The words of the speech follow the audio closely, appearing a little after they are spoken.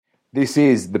This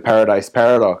is the Paradise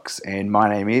Paradox, and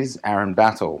my name is Aaron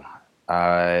Battle.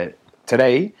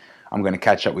 Today, I'm going to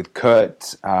catch up with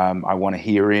Kurt. I want to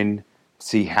hear in,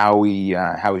 see how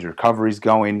his recovery is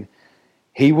going.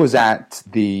 He was at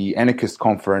the Anarchist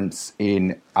conference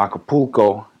in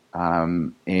Acapulco,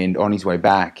 and on his way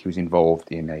back, he was involved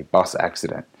in a bus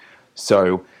accident.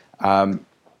 So,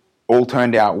 all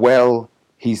turned out well.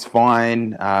 He's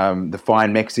fine. The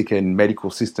fine Mexican medical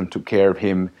system took care of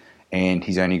him, and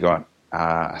he's only got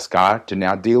a scar to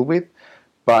now deal with.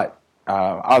 But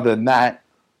other than that,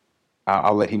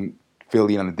 I'll let him fill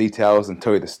in on the details and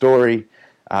tell you the story.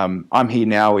 I'm here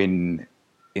now in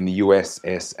the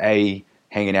USSA,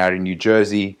 hanging out in New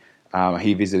Jersey.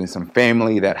 He visited some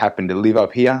family that happened to live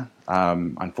up here.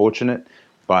 Unfortunate,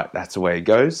 but that's the way it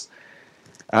goes.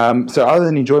 So other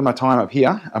than enjoying my time up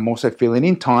here, I'm also filling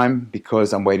in time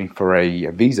because I'm waiting for a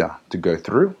visa to go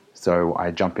through. So I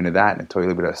jump into that and tell you a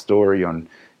little bit of a story on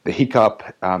the hiccup,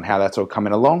 how that's all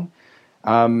coming along.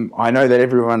 I know that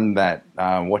everyone that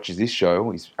watches this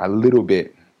show is a little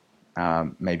bit,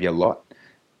 maybe a lot,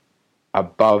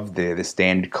 above the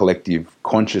standard collective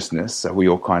consciousness. So we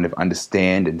all kind of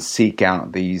understand and seek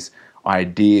out these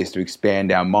ideas to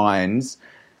expand our minds.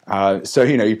 So,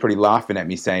 you're pretty laughing at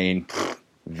me saying,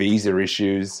 visa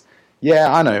issues.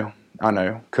 Yeah, I know.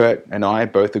 Kurt and I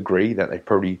both agree that we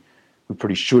probably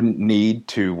shouldn't need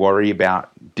to worry about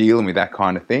dealing with that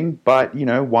kind of thing. But,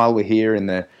 while we're here in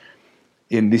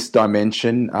this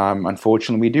dimension,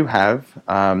 unfortunately, we do have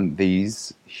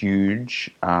these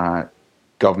huge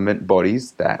government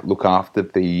bodies that look after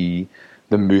the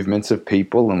movements of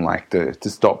people and like to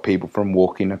stop people from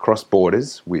walking across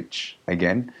borders, which,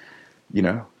 again,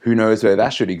 who knows where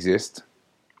that should exist.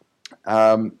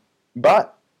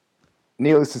 But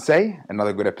needless to say,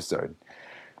 another good episode.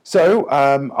 So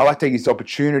I'd like to take this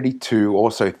opportunity to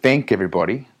also thank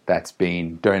everybody that's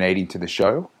been donating to the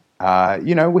show.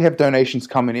 We have donations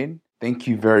coming in. Thank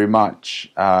you very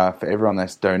much for everyone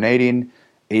that's donating.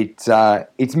 It's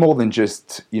more than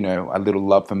just a little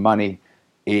love for money.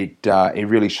 It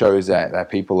really shows that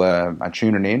people are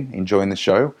tuning in, enjoying the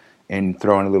show, and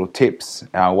throwing a little tips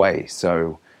our way.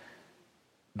 So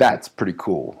that's pretty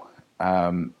cool.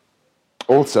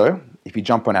 Also, if you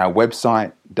jump on our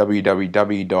website,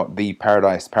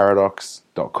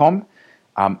 www.theparadiseparadox.com,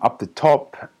 up the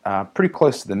top, pretty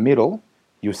close to the middle,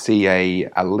 you'll see a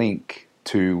link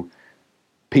to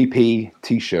PP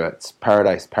t-shirts,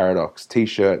 Paradise Paradox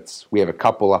t-shirts. We have a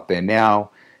couple up there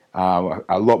now,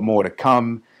 a lot more to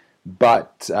come,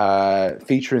 but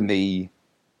featuring the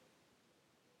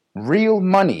Real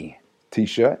Money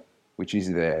t-shirt, which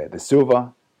is the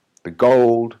silver, the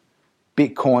gold,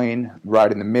 Bitcoin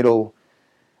right in the middle.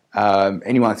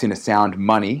 Anyone that's into sound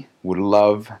money would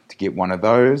love to get one of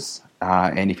those.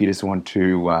 And if you just want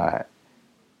to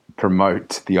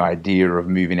promote the idea of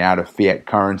moving out of fiat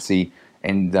currency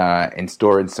and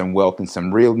storing some wealth in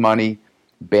some real money,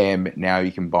 bam, now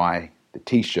you can buy the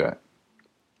t-shirt.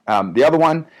 The other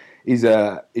one is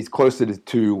closer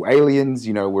to aliens.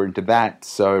 We're into that.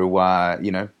 So,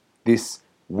 this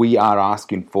We Are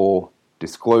Asking For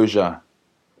Disclosure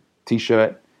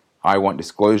t-shirt. I want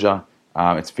disclosure.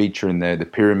 It's featuring the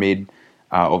pyramid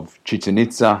of Chichen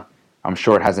Itza. I'm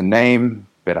sure it has a name,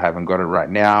 but I haven't got it right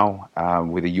now,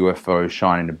 with a UFO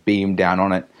shining a beam down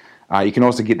on it. You can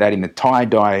also get that in the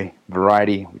tie-dye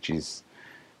variety, which is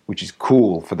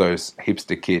cool for those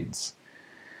hipster kids.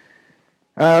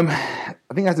 I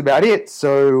think that's about it.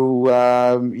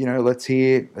 So let's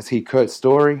hear Kurt's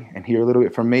story and hear a little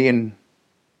bit from me and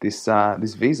this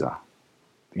visa.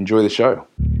 Enjoy the show.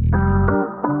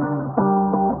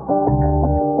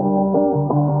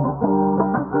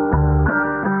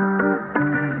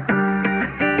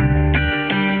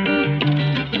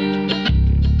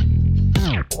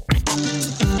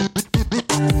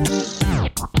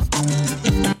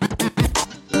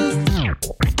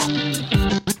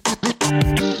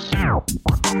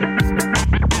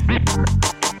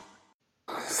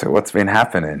 So what's been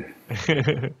happening?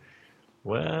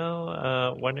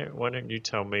 Well, why don't you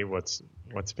tell me what's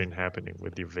been happening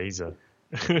with your visa?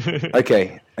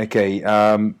 Okay.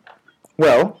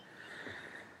 Well,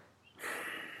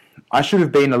 I should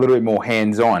have been a little bit more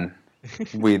hands-on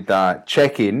with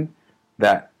checking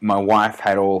that my wife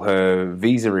had all her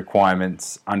visa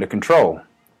requirements under control.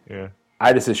 Yeah.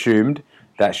 I just assumed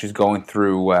that she's going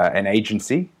through an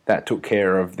agency that took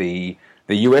care of the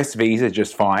US visa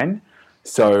just fine.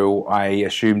 So I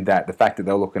assumed that the fact that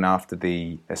they're looking after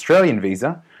the Australian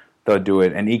visa, they'll do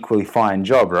an equally fine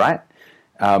job, right?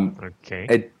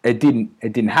 Okay. It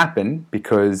didn't happen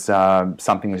because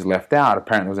something was left out.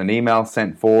 Apparently, there was an email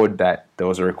sent forward that there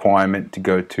was a requirement to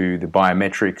go to the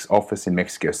biometrics office in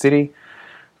Mexico City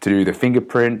to do the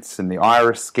fingerprints and the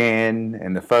iris scan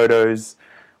and the photos,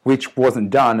 which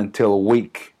wasn't done until a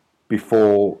week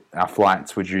before our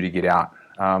flights were due to get out,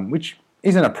 which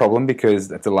isn't a problem because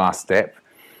that's the last step.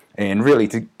 And really,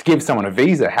 to give someone a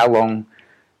visa, how long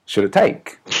should it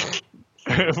take?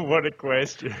 What a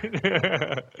question.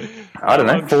 I don't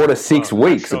know, 4 to 6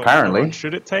 weeks, apparently. How long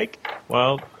should it take?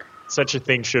 Well, such a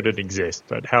thing shouldn't exist,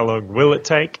 but how long will it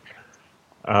take?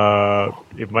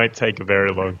 It might take a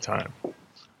very long time.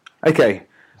 Okay.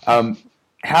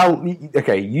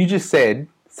 Okay, you just said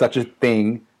such a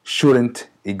thing shouldn't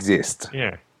exist.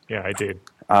 Yeah, I did.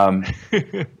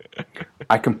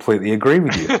 I completely agree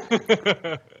with you.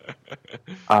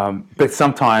 But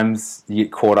sometimes you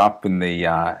get caught up in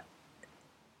the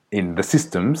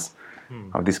systems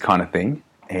of this kind of thing,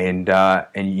 and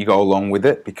you go along with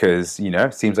it because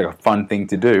it seems like a fun thing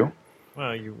to do.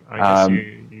 Well, I guess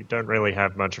you don't really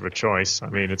have much of a choice. I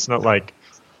mean, it's not like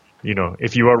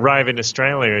if you arrive in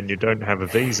Australia and you don't have a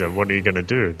visa, what are you going to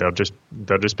do? They'll just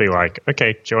be like,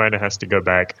 okay, Joanna has to go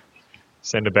back,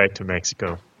 send her back to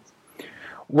Mexico.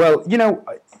 Well,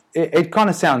 it kind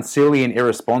of sounds silly and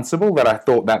irresponsible that I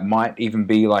thought that might even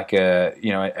be like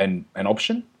an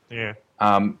option. Yeah.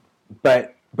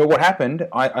 But what happened?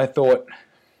 I thought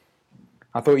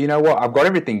you know what? I've got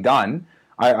everything done.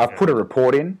 I've put a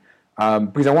report in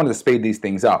because I wanted to speed these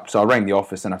things up. So I rang the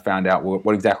office and I found out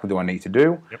what exactly do I need to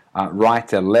do. Yep.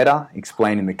 Write a letter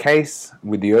explaining the case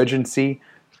with the urgency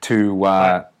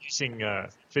to using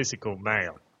physical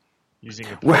mail. Using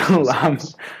a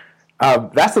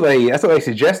that's what they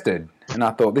suggested, and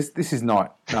I thought this is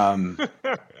not.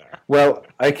 Well,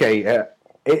 okay.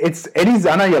 It is.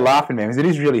 I know you're laughing, man, because it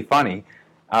is really funny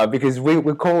because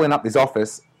we're calling up this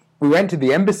office. We went to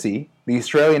the embassy, the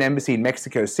Australian embassy in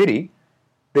Mexico City.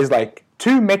 There's like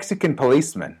 2 Mexican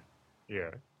policemen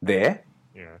there,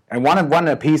 and one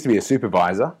appears to be a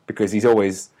supervisor because he's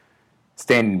always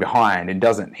standing behind and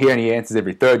he only answers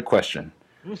every 3rd question.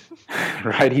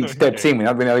 Right? He steps in when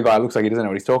the other guy looks like he doesn't know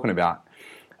what he's talking about.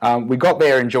 We got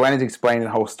there and Joanna's explaining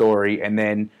the whole story, and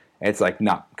then it's like,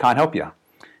 nah, can't help you.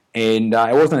 And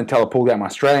it wasn't until I pulled out my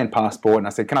Australian passport and I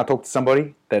said, can I talk to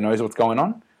somebody that knows what's going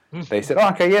on? They said, oh,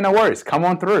 okay, yeah, no worries. Come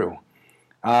on through.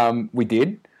 We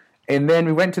did. And then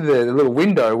we went to the little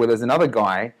window where there's another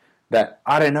guy that,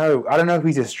 I don't know if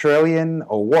he's Australian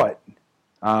or what.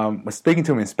 We're speaking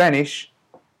to him in Spanish,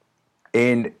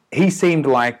 and he seemed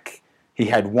like he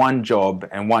had one job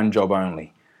and one job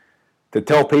only: to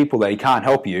tell people that he can't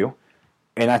help you,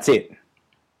 and that's it.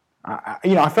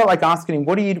 I felt like asking him,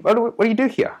 what do you do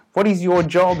here? What is your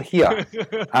job here?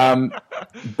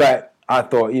 But I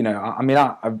thought,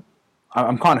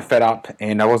 I'm kind of fed up,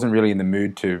 and I wasn't really in the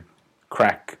mood to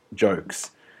crack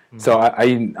jokes. So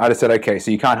I just said, okay,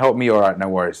 so you can't help me, all right, no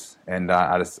worries, and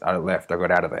I left. I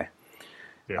got out of there.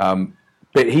 Yeah.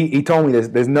 But he told me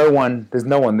there's no one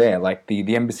there. Like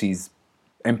the embassy's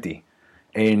empty,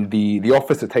 and the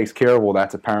office that takes care of all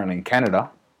that's apparently in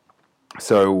Canada.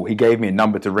 So he gave me a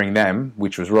number to ring them,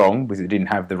 which was wrong because it didn't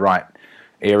have the right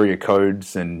area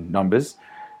codes and numbers.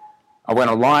 I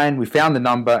went online, we found the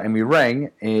number, and we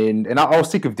rang, and I was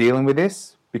sick of dealing with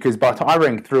this because by the time I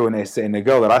rang through, and the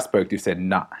girl that I spoke to said,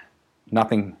 nah,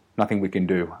 nothing we can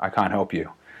do. I can't help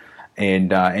you.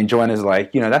 And Joanna's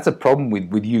like, that's a problem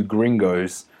with you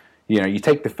gringos. You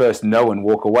take the first no and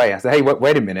walk away. I said, hey,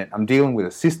 wait a minute. I'm dealing with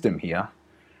a system here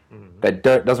that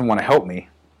doesn't want to help me.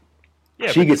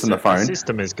 Yeah, she gets on the phone. The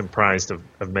system is comprised of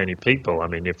many people. I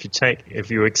mean, if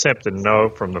you accept a no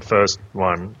from the first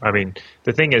one, I mean,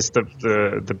 the thing is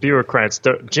the bureaucrats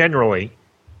generally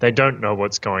they don't know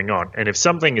what's going on, and if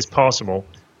something is possible,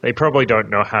 they probably don't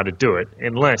know how to do it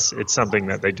unless it's something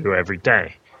that they do every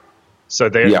day. So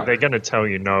they're going to tell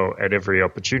you no at every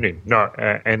opportunity. No,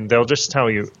 and they'll just tell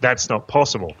you that's not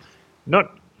possible.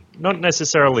 Not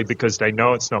necessarily because they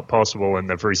know it's not possible and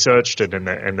they've researched it and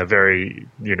they're very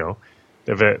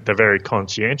they're very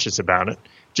conscientious about it.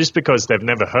 Just because they've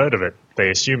never heard of it, they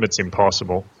assume it's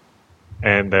impossible,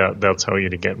 and they'll tell you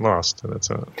to get lost. That's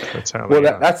how. Well,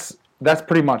 that's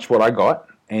pretty much what I got,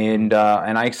 and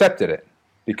I accepted it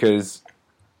because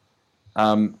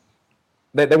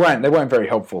they weren't very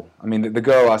helpful. I mean, the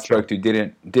girl I spoke to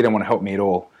didn't want to help me at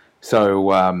all.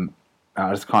 So I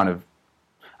was kind of,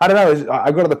 I don't know.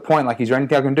 I got to the point like, is there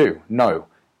anything I can do? No.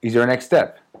 Is there a next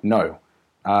step? No.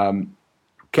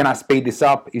 Can I speed this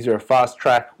up? Is there a fast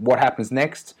track? What happens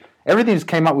next? Everything just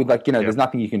came up with like, there's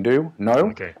nothing you can do. No.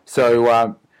 Okay.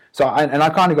 So So I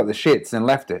kind of got the shits and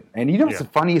left it. And you know what's the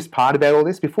funniest part about all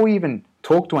this? Before you even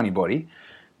talk to anybody,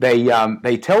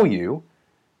 they tell you,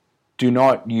 do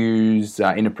not use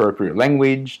inappropriate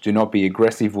language, do not be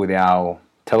aggressive with our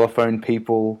telephone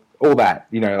people, all that,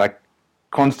 like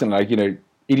constantly, like,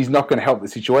 it is not going to help the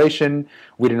situation.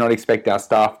 We do not expect our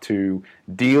staff to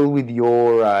deal with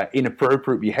your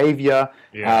inappropriate behavior.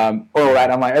 All right,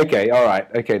 I'm like, okay, all right,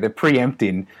 okay, they're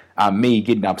preempting me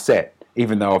getting upset,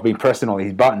 even though I've been pressing all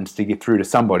these buttons to get through to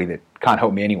somebody that can't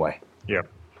help me anyway. Yep.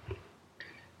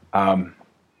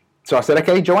 So I said,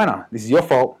 okay, Joanna, this is your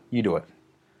fault, you do it.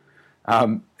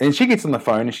 And she gets on the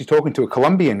phone and she's talking to a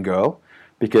Colombian girl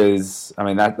because,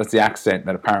 that's the accent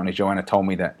that apparently Joanna told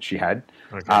me that she had.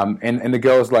 Okay. And the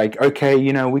girl's like, okay,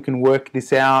 we can work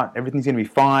this out. Everything's going to be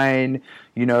fine.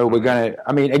 We're going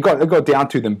to, it got down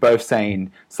to them both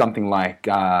saying something like,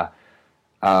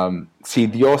 si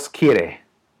Dios quiere,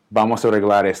 vamos a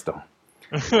arreglar esto.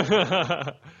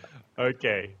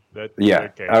 Okay. Okay.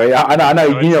 Okay. I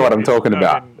know you know what I'm talking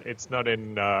about. It's not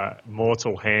in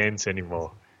mortal hands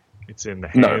anymore. It's in the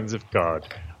hands of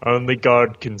God. Only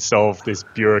God can solve this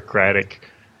bureaucratic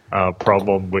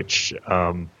problem which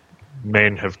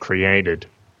men have created.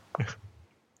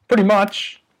 Pretty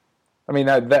much.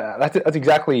 That's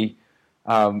exactly.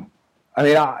 I'm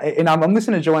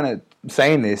listening to Joanna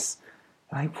saying this.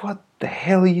 Like, what the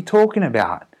hell are you talking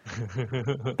about?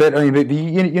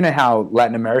 You know how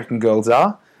Latin American girls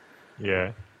are.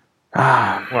 Yeah.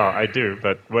 Well, I do,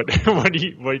 but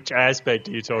which aspect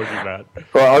are you talking about?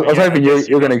 Well, I was hoping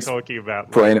you're going to talking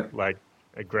about like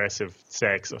aggressive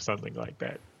sex or something like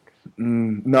that.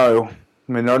 No,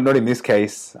 not in this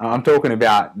case. I'm talking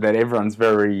about that everyone's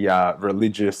very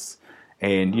religious,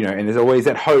 and and there's always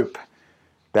that hope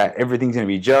that everything's going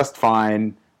to be just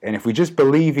fine, and if we just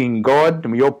believe in God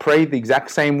and we all pray the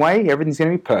exact same way, everything's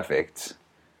going to be perfect.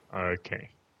 Okay.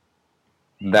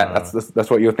 That's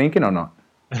what you're thinking or not?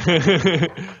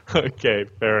 Okay,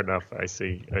 fair enough. I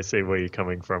see where you're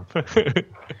coming from.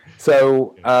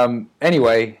 So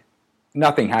anyway,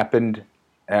 nothing happened.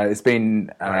 It's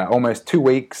been almost 2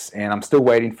 weeks, and I'm still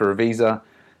waiting for a visa.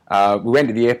 We went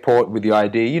to the airport with the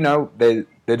idea, they're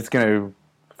just going to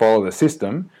follow the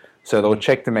system, so they'll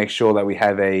check to make sure that we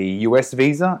have a US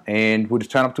visa, and we'll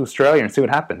just turn up to Australia and see what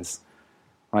happens.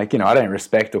 Like, I don't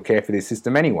respect or care for this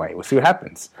system anyway. We'll see what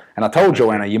happens. And I told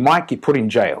Joanna, you might get put in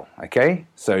jail, okay?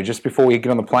 So just before we get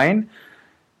on the plane,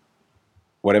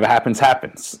 whatever happens,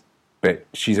 happens. But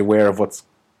she's aware of what's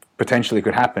potentially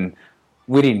could happen.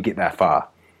 We didn't get that far.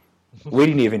 We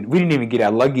didn't even get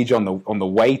our luggage on the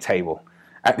way table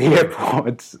at the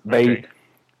airport.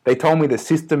 They told me the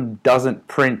system doesn't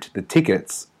print the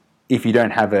tickets if you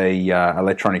don't have a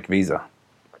electronic visa.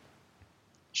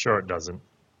 Sure, it doesn't.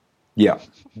 Yeah,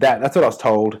 that's what I was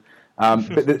told.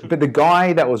 But the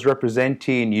guy that was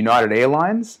representing United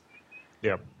Airlines,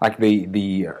 like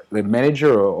the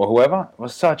manager or whoever,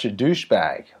 was such a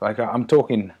douchebag. Like, I'm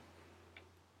talking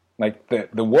like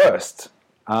the worst.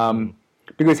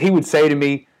 Because he would say to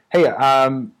me, "Hey,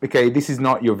 okay, this is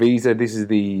not your visa. These are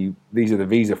the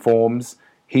visa forms.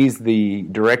 Here's the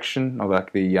direction or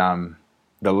like the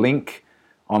link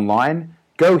online.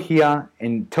 Go here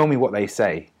and tell me what they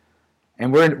say."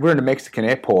 And we're in a Mexican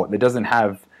airport that doesn't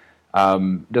have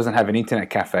an internet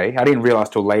cafe. I didn't realize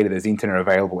till later there's internet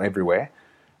available everywhere.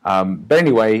 But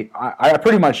anyway, I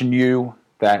pretty much knew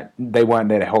that they weren't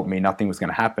there to help me. Nothing was going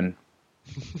to happen.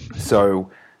 So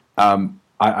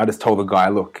I just told the guy,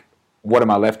 look, what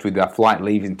am I left with? Our flight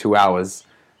leaves in 2 hours.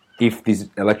 If this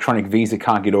electronic visa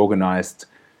can't get organized,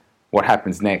 what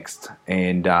happens next?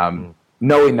 And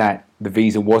knowing that the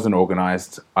visa wasn't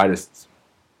organized, I just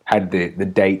had the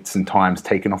dates and times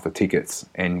taken off the tickets,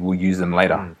 and we'll use them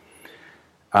later.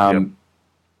 And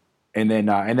then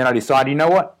I decided, you know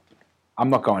what? I'm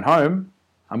not going home.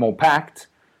 I'm all packed.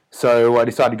 So I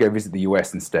decided to go visit the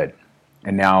US instead.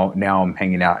 And now I'm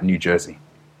hanging out in New Jersey.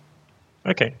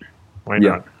 Okay. Why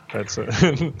not?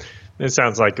 It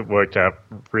sounds like it worked out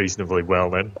reasonably well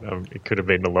then. It could have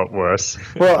been a lot worse.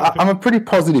 Well, I'm a pretty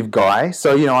positive guy.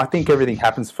 So, I think everything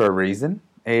happens for a reason.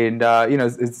 And,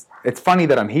 it's funny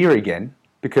that I'm here again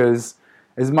because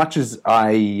as much as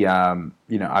I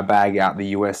bag out the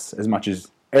US as much as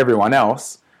everyone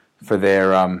else for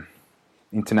their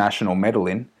international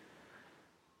meddling,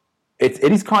 it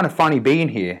is kind of funny being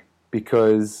here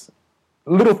because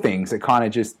little things that kind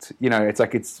of just,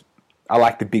 I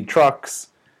like the big trucks.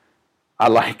 I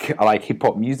like hip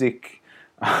hop music.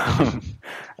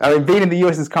 Being in the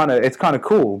US is kind of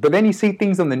cool. But then you see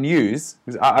things on the news.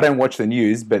 I don't watch the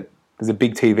news, but there's a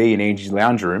big TV in Angie's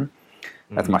lounge room.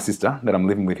 That's my sister that I'm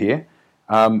living with here.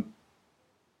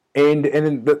 And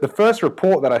then the first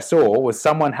report that I saw was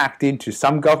someone hacked into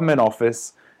some government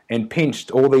office and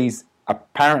pinched all these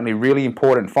apparently really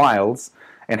important files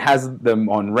and has them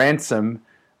on ransom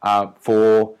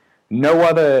for no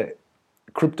other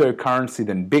cryptocurrency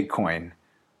than Bitcoin.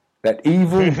 That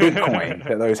evil Bitcoin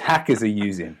that those hackers are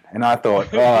using. And I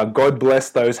thought, oh, God bless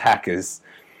those hackers.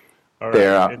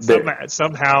 Right.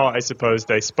 Somehow, I suppose,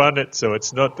 they spun it so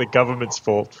it's not the government's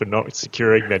fault for not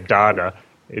securing their data.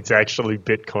 It's actually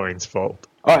Bitcoin's fault.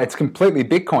 Oh, it's completely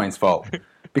Bitcoin's fault.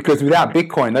 Because without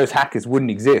Bitcoin, those hackers wouldn't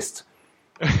exist.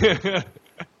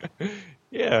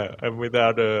 Yeah, and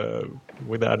without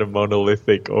a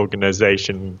monolithic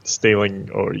organization stealing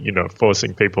or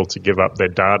forcing people to give up their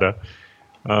data,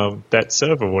 that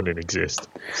server wouldn't exist.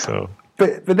 So,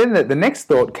 but then the next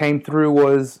thought came through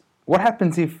was, what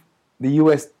happens if the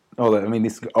US,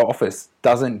 this office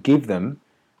doesn't give them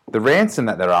the ransom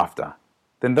that they're after?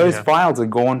 Then those files are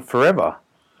gone forever.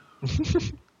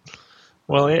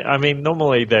 Well,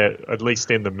 normally they're, at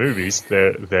least in the movies,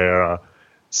 their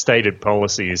stated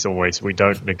policy is always we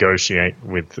don't negotiate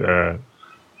with not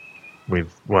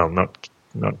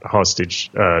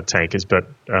hostage takers, but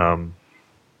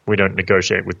we don't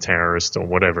negotiate with terrorists or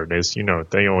whatever it is.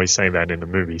 They always say that in the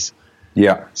movies.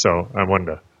 Yeah. So I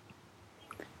wonder.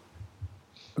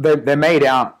 They're made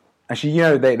out.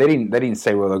 Actually, they didn't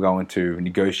say whether they're going to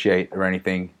negotiate or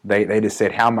anything. They just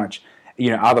said how much,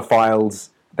 other files.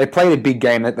 They played a big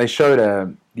game. That they showed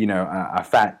a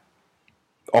fat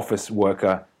office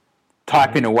worker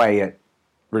typing away at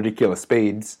ridiculous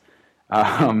speeds,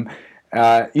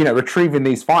 retrieving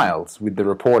these files with the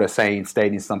reporter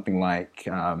stating something like,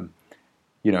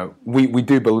 we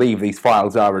do believe these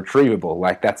files are retrievable.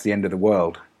 Like that's the end of the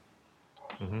world.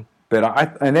 Mm-hmm.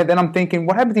 But then I'm thinking,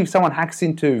 what happens if someone hacks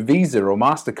into Visa or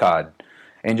MasterCard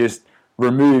and just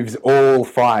removes all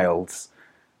files?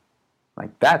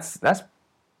 Like that's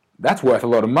worth a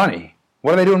lot of money.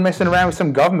 What are they doing messing around with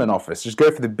some government office? Just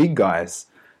go for the big guys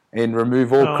and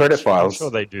remove all credit files. I'm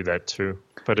sure they do that too,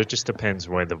 but it just depends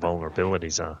where the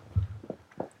vulnerabilities are.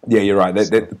 Yeah, you're right.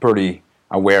 They're pretty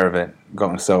aware of it. Got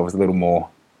themselves a little more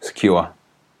secure.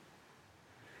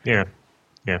 Yeah.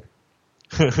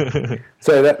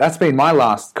 So that's been my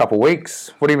last couple of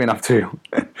weeks. What have you been up to?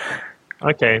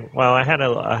 Okay, well, I had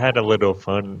a little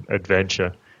fun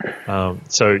adventure.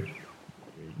 So,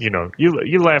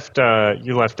 you left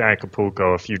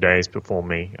Acapulco a few days before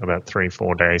me, about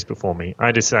 3-4 days before me.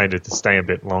 I decided to stay a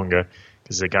bit longer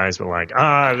because the guys were like,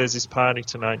 there's this party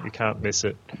tonight, you can't miss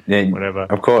it, whatever.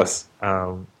 Of course.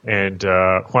 And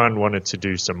Juan wanted to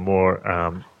do some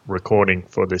more recording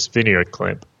for this video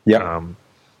clip. Yeah.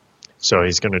 So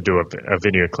he's going to do a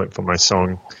video clip for my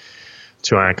song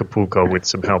to Acapulco with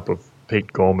some help of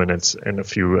Pete Gorman and a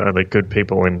few other good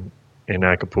people in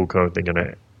Acapulco. They're going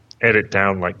to edit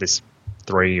down like this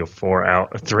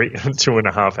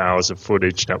 2.5 hours of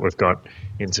footage that we've got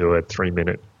into a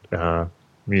 3-minute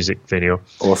music video.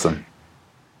 Awesome.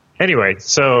 Anyway,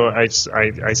 so I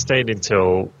stayed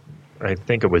until I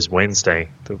think it was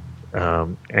Wednesday,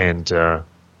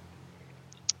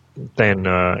 then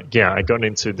I got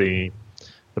into the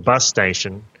bus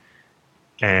station,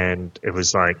 and it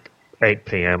was like 8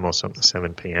 p.m. or something,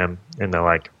 7 p.m. And they're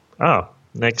like,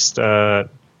 next bus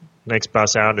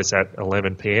out is at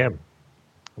 11 p.m.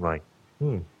 I'm like,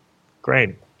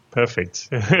 great, perfect.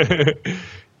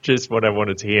 Just what I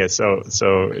wanted to hear. So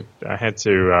I had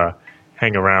to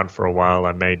hang around for a while.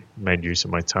 I made use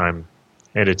of my time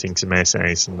editing some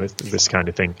essays and this kind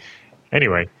of thing.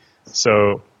 Anyway,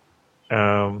 so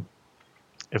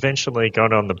eventually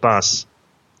got on the bus,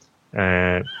 put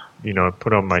on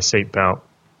my seatbelt,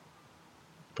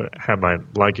 but had my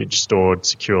luggage stored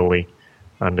securely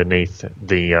underneath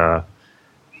the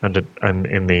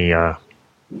in the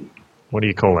what do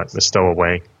you call that? The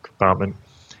stowaway compartment,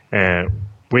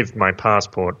 with my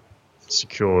passport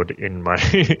secured in my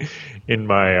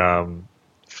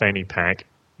fanny pack.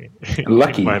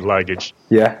 Lucky. In my luggage,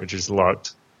 which is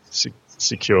locked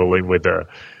securely with a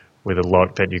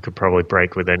lock that you could probably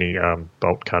break with any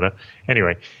bolt cutter.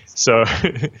 Anyway, so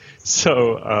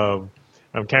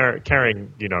I'm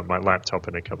carrying my laptop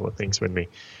and a couple of things with me,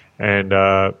 and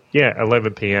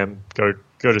 11 p.m. go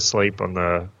to sleep on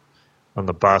the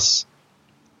bus.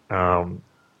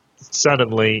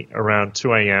 Suddenly around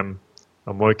 2 a.m.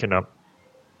 I'm woken up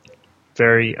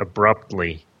very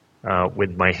abruptly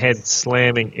with my head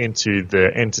slamming into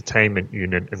the entertainment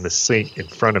unit in the seat in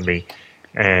front of me,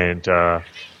 and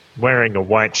wearing a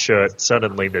white shirt.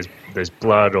 Suddenly there's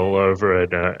blood all over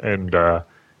it, and I'm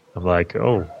like,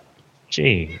 oh,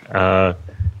 gee,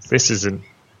 this isn't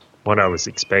what I was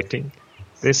expecting.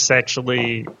 this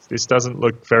doesn't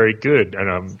look very good. And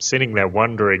I'm sitting there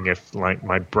wondering if like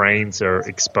my brains are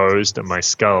exposed and my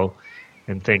skull,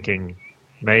 and thinking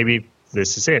maybe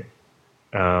this is it.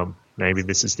 Maybe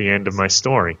this is the end of my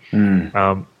story.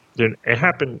 It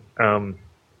happened por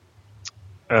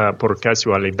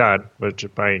casualidad, which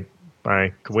by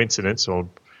coincidence or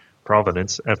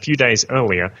providence, a few days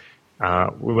earlier,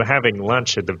 we were having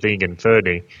lunch at the Vegan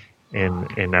Verde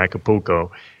in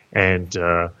Acapulco, and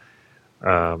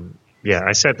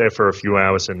I sat there for a few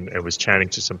hours and was chatting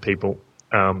to some people.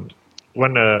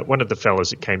 One of the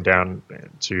fellows that came down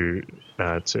to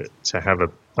have a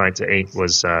bite to eat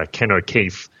was Ken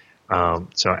O'Keefe,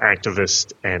 so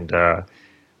activist, and I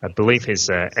believe he's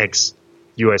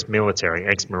ex-U.S. military,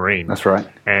 ex-Marine. That's right.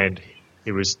 And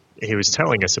he was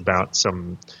telling us about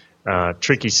some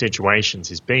tricky situations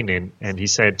he's been in, and he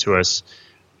said to us,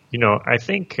 I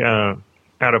think out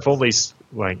of all these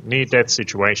like near-death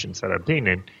situations that I've been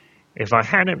in, if I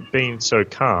hadn't been so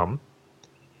calm,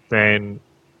 then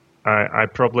I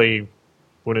probably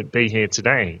wouldn't be here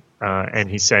today. And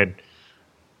he said,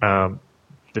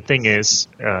 the thing is,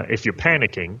 if you're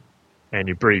panicking and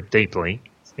you breathe deeply,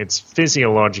 it's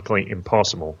physiologically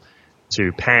impossible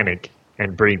to panic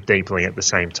and breathe deeply at the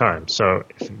same time. So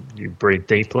if you breathe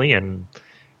deeply and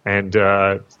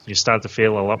you start to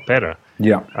feel a lot better.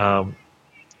 Yeah.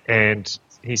 And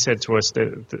he said to us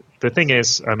that the thing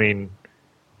is, I mean,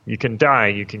 you can die,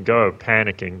 you can go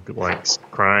panicking, like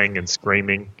crying and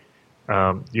screaming.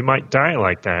 You might die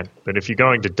like that, but if you're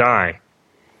going to die,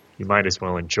 you might as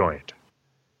well enjoy it.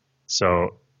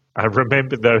 So I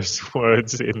remember those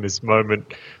words in this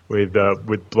moment with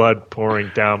blood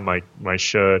pouring down my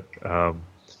shirt.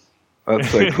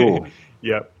 That's so cool.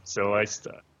 Yep. So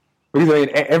because I mean,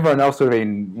 everyone else would have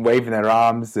been waving their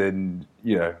arms, and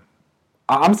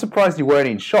I'm surprised you weren't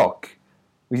in shock.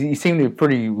 You seem to be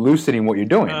pretty lucid in what you're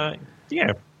doing.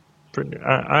 Yeah.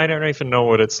 I don't even know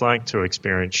what it's like to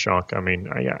experience shock. I mean,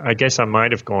 I guess I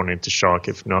might have gone into shock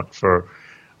if not for,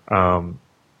 I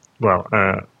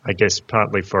guess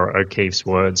partly for O'Keefe's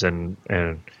words and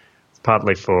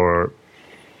partly for,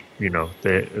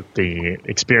 the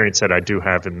experience that I do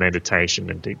have in meditation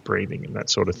and deep breathing and that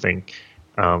sort of thing.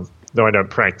 Though I don't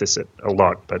practice it a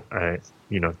lot, but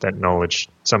that knowledge,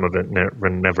 some of it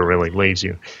never really leaves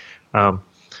you.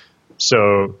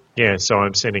 So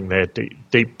I'm sitting there,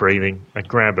 deep breathing. I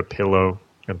grab a pillow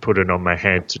and put it on my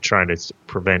head to try to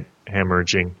prevent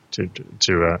hemorrhaging,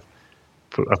 to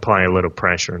apply a little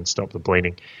pressure and stop the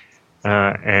bleeding.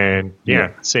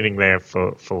 Sitting there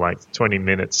for like 20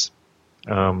 minutes,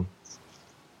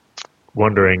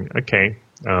 wondering, okay,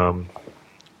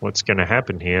 what's going to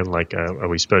happen here? Like, are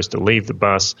we supposed to leave the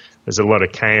bus? There's a lot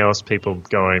of chaos, people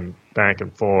going back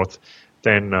and forth.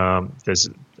 Then there's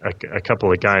a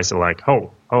couple of guys are like,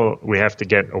 oh, we have to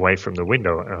get away from the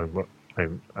window.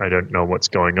 I don't know what's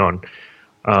going on.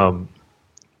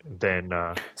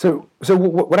 So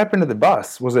what happened to the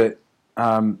bus? Was it?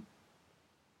 What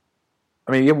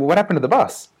happened to the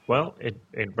bus? Well, it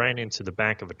ran into the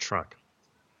back of a truck,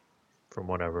 from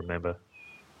what I remember.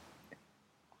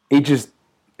 It didn't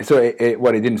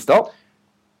stop?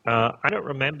 I don't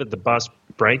remember the bus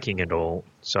braking at all.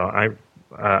 So I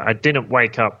didn't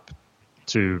wake up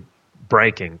to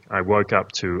braking. I woke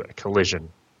up to a collision.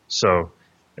 So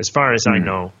as far as I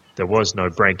know, there was no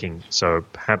braking. So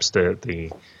perhaps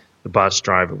the bus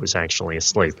driver was actually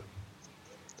asleep.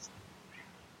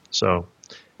 So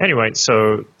anyway,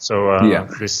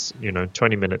 this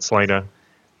 20 minutes later,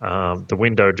 the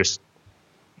window just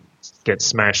gets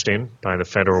smashed in by the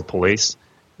federal police,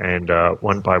 and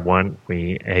one by one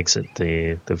we exit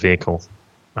the vehicle.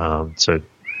 So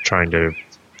trying to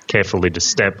carefully to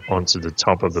step onto the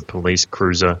top of the police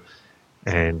cruiser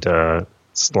and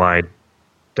slide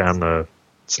down the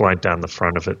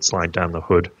front of it, slide down the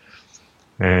hood,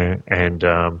 and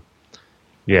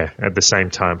at the same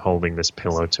time holding this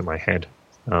pillow to my head.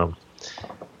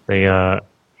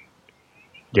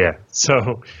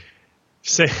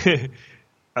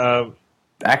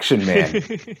 Action man,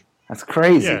 that's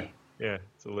crazy. Yeah,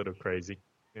 it's a little crazy.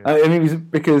 Yeah. I mean,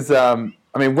 because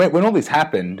when all this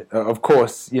happened, of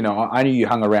course, I knew you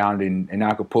hung around in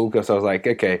Acapulco, so I was like,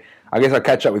 okay, I guess I'll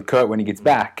catch up with Kurt when he gets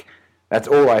back. That's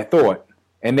all I thought.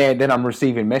 And then I'm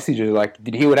receiving messages like,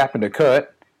 did you hear what happened to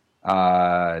Kurt?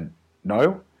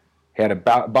 No. He had a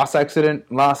bus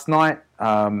accident last night.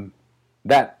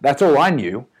 That's all I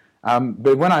knew.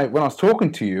 But when I was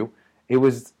talking to you,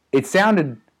 it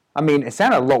sounded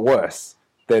a lot worse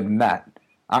than that.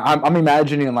 I'm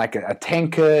imagining like a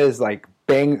tanker is like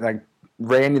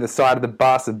ran to the side of the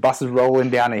bus is rolling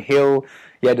down a hill.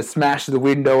 You had to smash the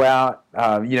window out.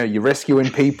 You're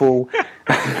rescuing people.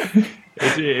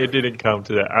 It didn't come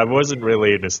to that. I wasn't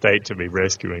really in a state to be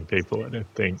rescuing people, I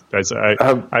don't think.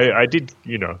 I did,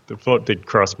 the thought did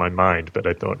cross my mind, but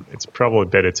I thought it's probably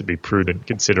better to be prudent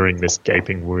considering this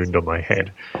gaping wound on my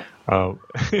head.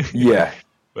 Yeah.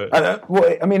 But,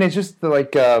 it's just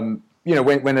like,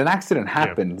 when an accident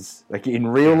happens, like in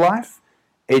real life,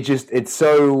 it's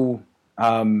so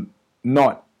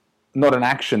not an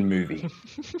action movie.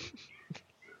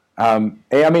 This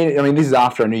is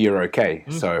after I knew you were okay,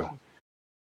 so...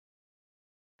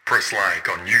 Press like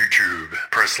on YouTube,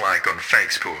 press like on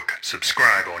Facebook,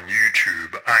 subscribe on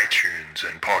YouTube, iTunes,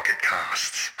 and Pocket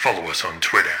Casts. Follow us on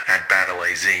Twitter at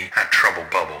BattleAZ, at Trouble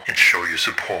Bubble, and show your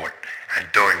support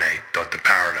at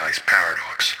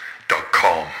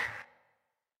donate.theparadiseparadox.com.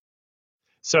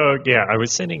 So, yeah, I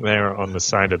was sitting there on the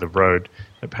side of the road.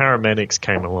 The paramedics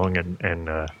came along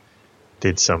and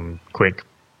did some quick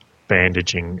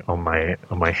bandaging on my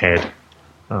head.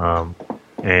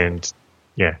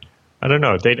 I don't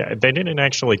know. They didn't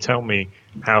actually tell me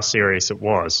how serious it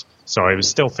was. So I was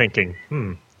still thinking,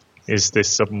 is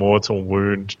this a mortal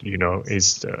wound?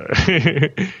 Is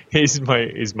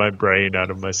my brain out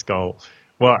of my skull?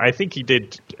 Well, I think he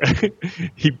did.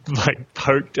 He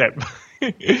poked at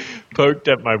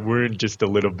my wound just a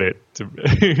little bit to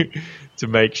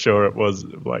make sure it was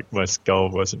like my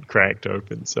skull wasn't cracked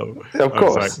open. So of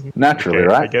course, naturally, okay,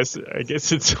 right? I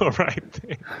guess it's all right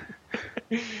then.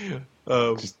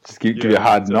 Just give you a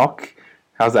hard knock.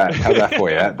 How's that for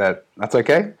you? That's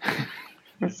okay?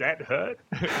 Does that hurt?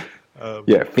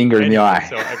 Finger in the eye.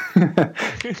 So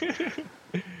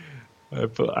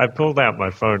I pulled out my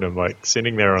phone. I'm like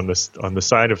sitting there on the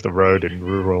side of the road in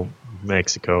rural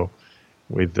Mexico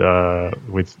with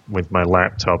my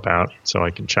laptop out so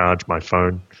I can charge my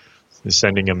phone. And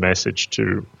sending a message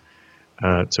to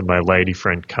my lady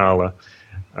friend Carla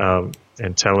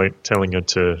and telling her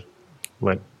to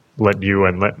let you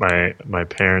and let my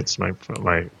parents, my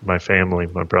family,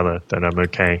 my brother, that I'm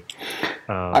okay.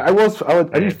 I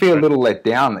did feel a little let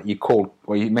down that you called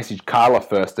or you messaged Carla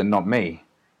first and not me.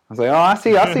 I was like, I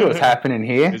see what's happening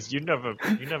here. Because you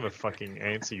never fucking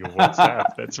answer your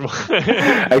WhatsApp. That's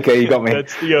why. Okay, you got me.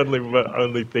 That's the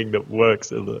only thing that works.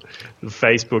 The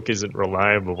Facebook isn't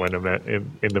reliable when I'm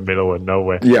in the middle of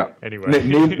nowhere. Yeah. Anyway,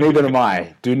 neither am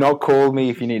I. Do not call me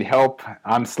if you need help.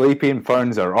 I'm sleeping.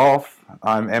 Phones are off.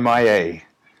 I'm MIA.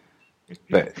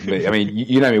 But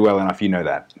you know me well enough. You know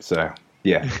that. So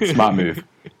yeah, smart move.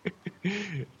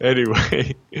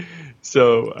 Anyway,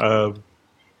 so I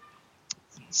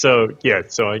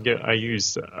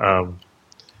use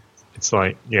it's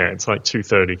like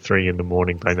 2:33 in the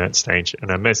morning by that stage,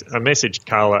 and I messaged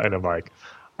Carla and I'm like,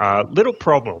 little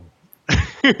problem.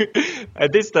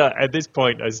 At this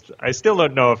point, I still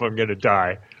don't know if I'm going to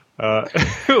die.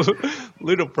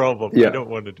 Little problem. Yeah. I don't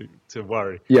want to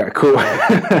worry. Yeah, cool.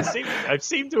 I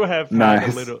seem to have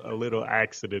had a little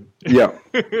accident. Yeah.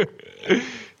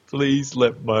 Please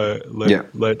let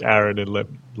Aaron and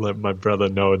let my brother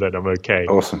know that I'm okay.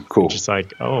 Awesome, cool. Just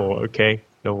like, oh, okay,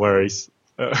 no worries.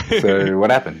 So what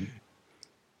happened?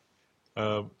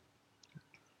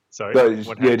 Sorry.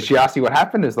 Did she ask you what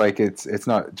happened? It's like it's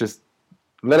not just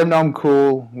let him know I'm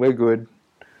cool. We're good.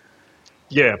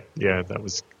 Yeah, that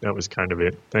was kind of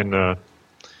it. Then, I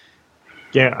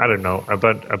don't know.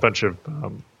 A bunch of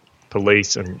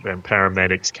police and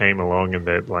paramedics came along and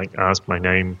they asked my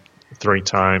name 3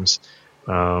 times.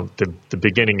 The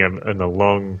beginning of a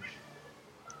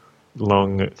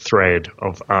long thread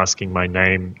of asking my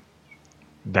name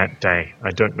that day.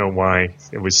 I don't know why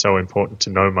it was so important to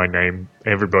know my name.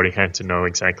 Everybody had to know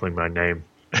exactly my name.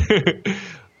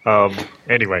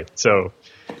 Anyway, so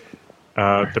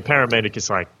the paramedic is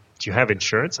like, "Do you have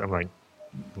insurance?" I'm like,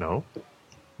 "No."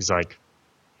 He's like,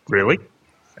 "Really?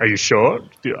 Are you sure?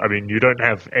 You don't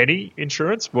have any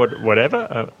insurance?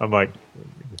 Whatever?" I'm like,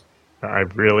 "I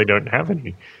really don't have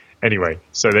any." Anyway,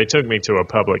 so they took me to a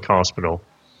public hospital.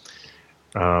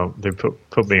 They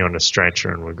put me on a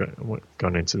stretcher and we're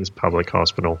gone into this public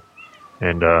hospital.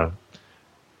 And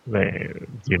they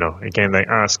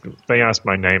asked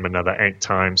my name another 8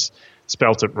 times,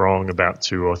 spelt it wrong about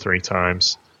 2 or 3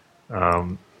 times.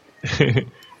 And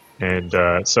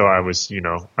so I was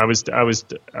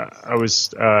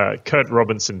Kurt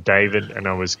Robinson David, and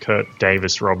I was Kurt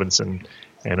Davis Robinson,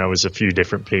 and I was a few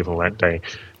different people that day.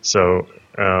 So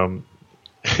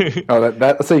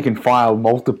that's so you can file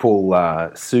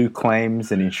multiple sue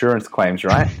claims and insurance claims,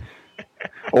 right?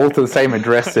 All to the same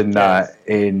address in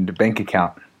the bank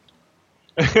account.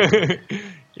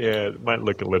 Yeah, it might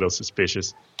look a little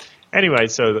suspicious. Anyway,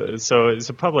 so it's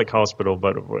a public hospital,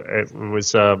 but it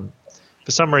was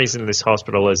for some reason this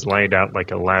hospital is laid out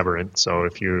like a labyrinth. So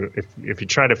if you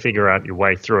try to figure out your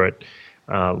way through it,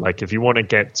 like if you want to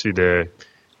get to the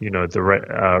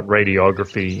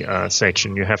radiography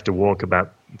section, you have to walk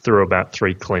through about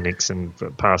 3 clinics and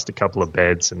past a couple of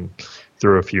beds and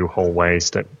through a few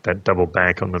hallways that double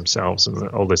back on themselves and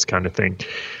all this kind of thing.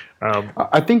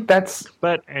 I think that's.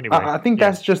 But anyway, I think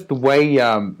that's just the way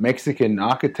Mexican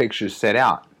architecture is set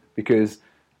out. Because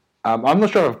I'm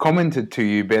not sure if I've commented to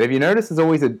you, but have you noticed there's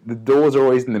always the doors are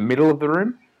always in the middle of the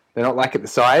room? They're not like at the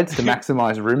sides to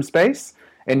maximize room space,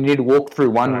 and you need to walk through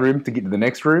one room to get to the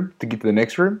next room to get to the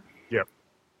next room. Yep.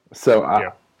 So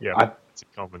it's a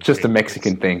common just thing. a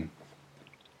Mexican thing.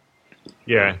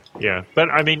 Yeah. But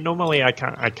I mean, normally I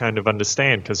kind of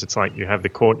understand because it's like you have the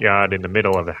courtyard in the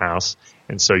middle of the house,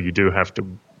 and so you do have to.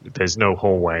 There's no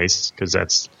hallways because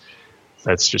that's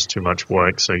just too much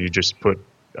work. So you just put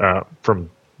from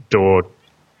door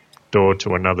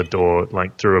to another door,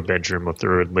 like through a bedroom or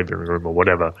through a living room or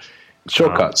whatever.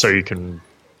 Shortcuts. So you can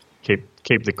keep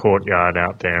the courtyard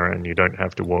out there, and you don't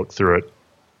have to walk through it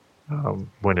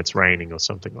when it's raining or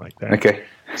something like that. Okay.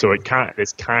 So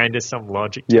there's kind of some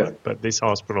logic to it, but this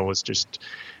hospital is just,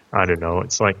 I don't know.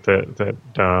 It's like that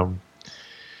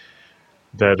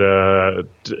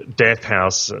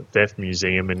death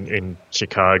museum in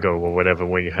Chicago or whatever,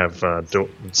 where you have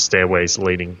stairways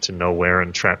leading to nowhere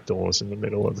and trapdoors in the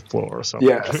middle of the floor or something.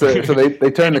 Yeah, so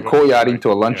they turn the courtyard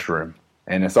into a lunchroom,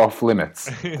 and it's off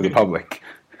limits to the public.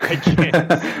 I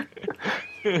guess.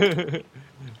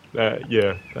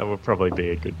 That would probably be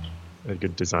a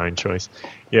good design choice.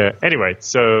 Yeah. Anyway,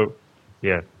 so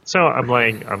I'm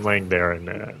laying there,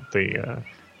 and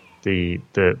the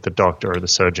doctor or the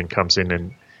surgeon comes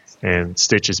in and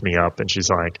stitches me up, and she's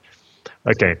like,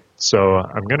 "Okay, so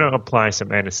I'm going to apply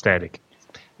some anesthetic.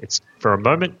 For a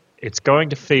moment, it's going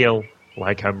to feel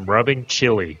like I'm rubbing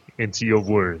chili into your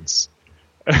wounds.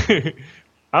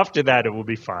 After that, it will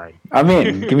be fine." I'm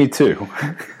in. Give me 2.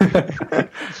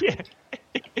 Yeah.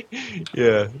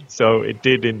 Yeah. So it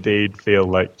did indeed feel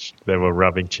like they were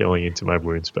rubbing chili into my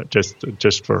wounds, but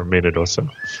just for a minute or so.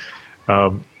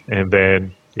 And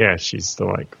then, she's still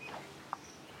like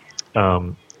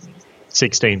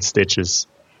 16 stitches,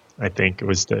 I think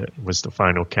was the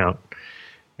final count,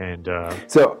 and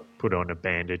so put on a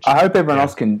bandage. I hope everyone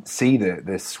else can see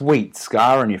the sweet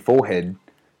scar on your forehead,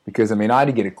 because I mean I had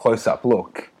to get a close up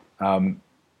look. Are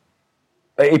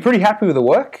you pretty happy with the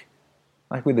work,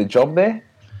 like with the job there?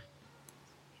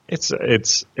 It's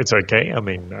okay. I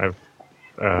mean,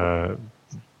 I've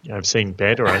seen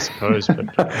better, I suppose, but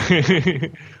I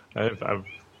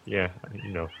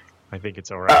think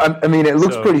it's all right. I mean, it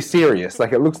looks pretty serious.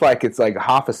 Like, it looks like it's like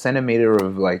half a centimeter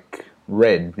of like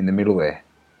red in the middle there.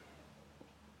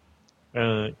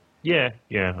 Yeah.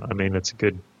 I mean, it's a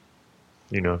good,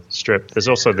 strip. There's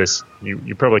also this.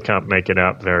 You probably can't make it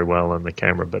out very well on the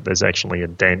camera, but there's actually a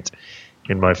dent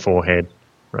in my forehead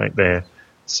right there.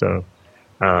 So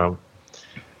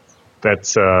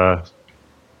that's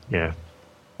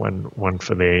one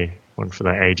for the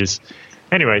ages.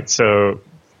 Anyway, so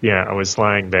I was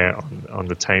lying there on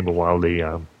the table while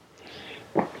the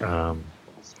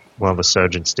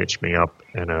surgeon stitched me up,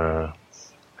 and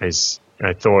I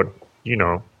thought,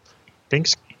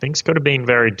 things could have been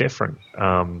very different.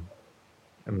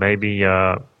 Maybe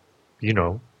there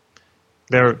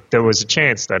was a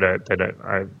chance that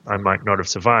I might not have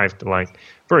survived. Like,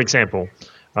 for example,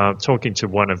 talking to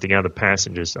one of the other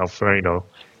passengers, Alfredo,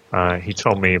 he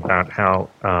told me about how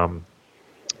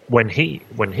when he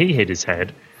hit his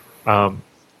head,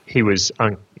 he was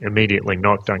immediately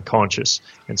knocked unconscious,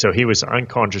 and so he was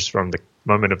unconscious from the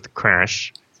moment of the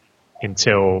crash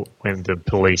until when the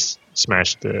police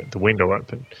smashed the window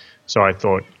open. So I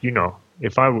thought,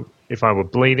 if I were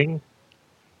bleeding,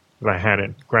 if I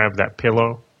hadn't grabbed that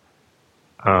pillow,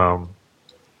 and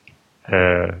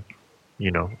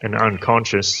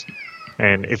unconscious,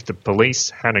 and if the police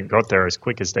hadn't got there as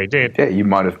quick as they did, you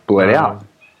might have bled out.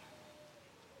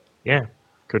 Yeah,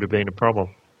 could have been a problem.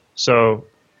 So,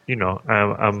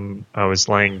 I was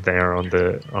laying there on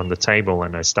the table,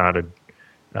 and I started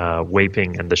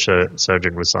weeping, and the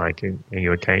surgeon was like, "Are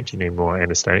you okay? Do you need more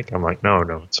anesthetic?" I'm like, "No,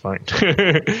 it's fine.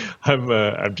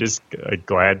 I'm just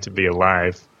glad to be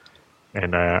alive."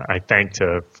 And I thanked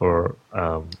her for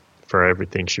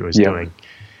everything she was doing.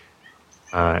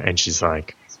 And she's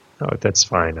like, "Oh, that's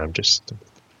fine.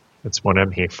 That's what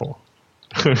I'm here for."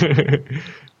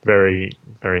 Very,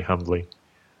 very humbly.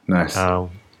 Nice.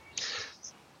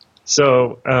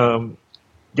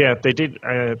 They did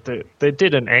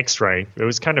an X-ray. It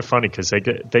was kind of funny because they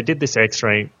did this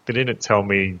X-ray. They didn't tell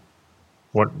me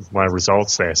my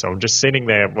results there. So I'm just sitting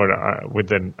there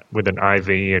with an IV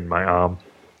in my arm,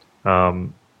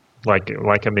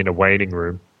 like I'm in a waiting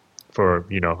room for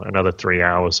another 3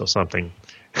 hours or something,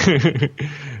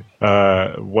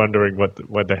 wondering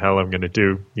what the hell I'm going to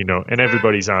do, and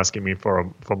everybody's asking me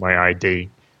for my ID.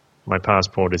 My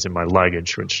passport is in my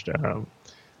luggage, which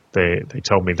they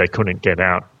told me they couldn't get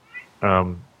out.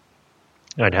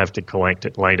 I'd have to collect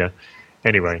it later.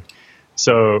 Anyway,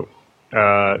 so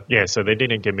so they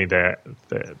didn't give me the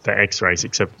X-rays,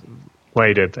 except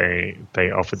later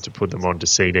they offered to put them onto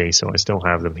CD, so I still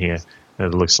have them here.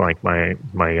 And it looks like my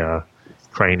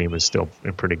cranium is still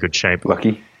in pretty good shape.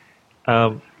 Lucky.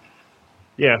 Yeah.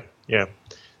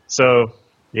 So,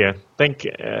 yeah,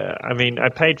 I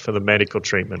paid for the medical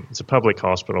treatment. It's a public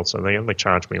hospital, so they only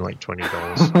charged me like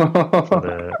 $20 for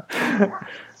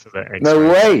the X-rays. No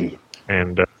way.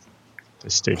 And the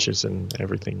stitches and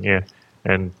everything, yeah.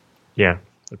 And, the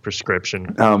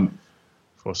prescription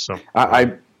for some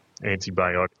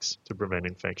antibiotics to prevent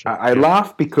infection. I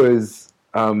laugh because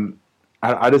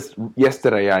I just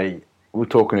yesterday we were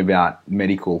talking about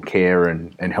medical care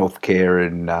and healthcare,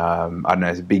 and I don't know,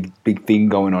 there's a big thing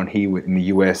going on here in the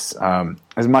US.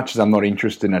 As much as I'm not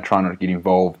interested, and I try not to get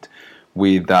involved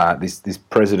with this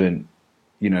president,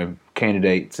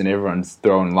 candidates, and everyone's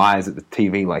throwing lies at the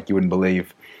TV like you wouldn't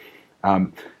believe.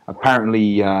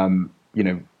 Apparently,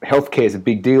 healthcare is a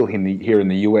big deal here in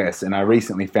the US, and I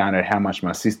recently found out how much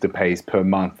my sister pays per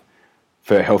month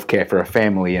for healthcare for a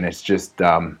family, and it's just,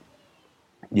 I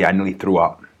nearly threw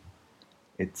up.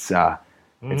 It's like,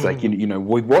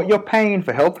 with what you're paying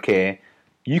for healthcare,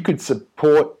 you could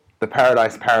support the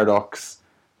Paradise Paradox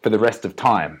for the rest of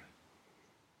time,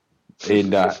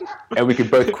 and we could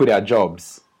both quit our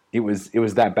jobs. It was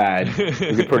that bad.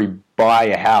 We could probably buy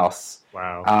a house.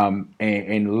 Wow.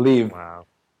 And live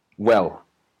well.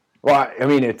 Well, I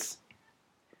don't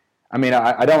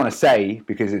want to say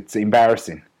because it's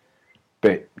embarrassing,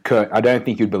 but Kurt, I don't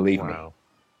think you'd believe me.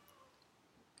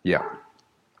 Yeah.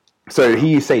 So here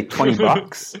you say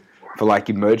 $20 for like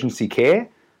emergency care.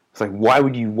 It's like, why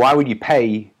would you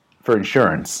pay for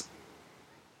insurance?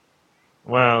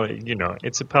 Well,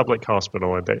 it's a public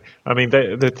hospital.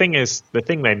 The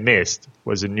thing they missed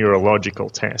was a neurological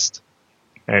test.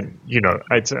 And,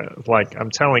 it's like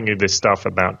I'm telling you this stuff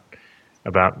about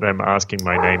them asking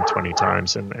my name 20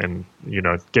 times and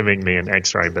giving me an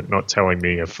X-ray, but not telling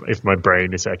me if my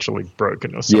brain is actually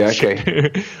broken or something. Yeah,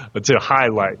 okay. To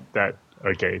highlight that,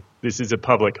 okay, this is a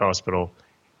public hospital.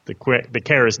 The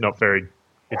care is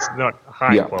it's not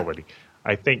high quality.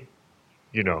 I think,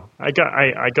 I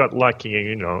got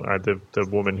lucky, the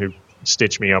woman who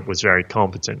stitched me up was very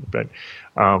competent, but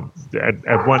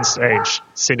at one stage,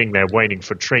 sitting there waiting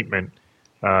for treatment,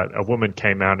 a woman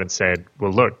came out and said,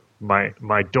 well, look,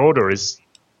 my daughter is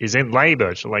in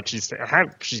labor. She's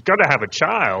got to have a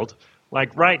child,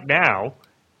 like right now.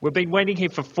 We've been waiting here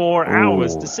for 4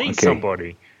 hours to see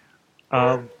somebody.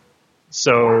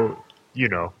 So,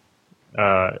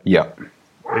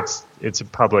 it's a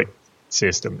public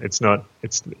system. It's not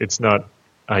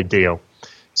ideal.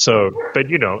 So,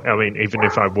 but even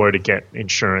if I were to get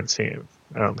insurance here,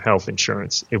 health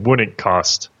insurance, it wouldn't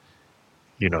cost,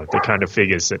 the kind of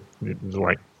figures that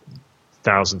like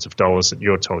thousands of dollars that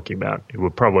you're talking about. It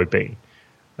would probably be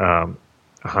 $100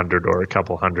 or a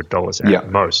couple $100 at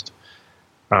most.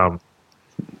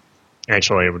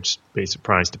 Actually, I would just be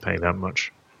surprised to pay that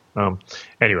much.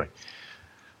 Anyway,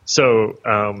 so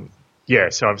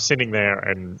so I'm sitting there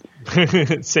and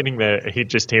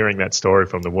just hearing that story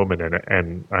from the woman,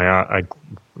 and I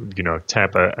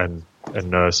tap a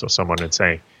nurse or someone and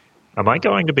say, am I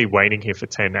going to be waiting here for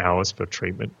 10 hours for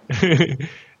treatment?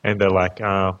 And they're like,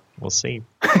 we'll see.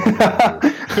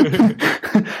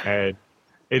 And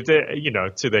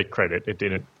to their credit, it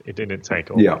didn't take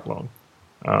all that long.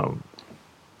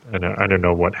 And I don't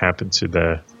know what happened to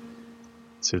the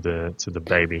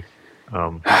baby.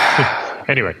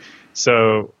 Anyway,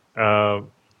 so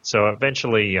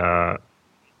eventually,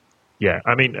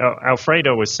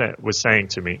 Alfredo was saying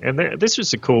to me, and this was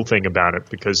the cool thing about it,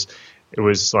 because it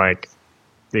was like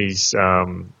these,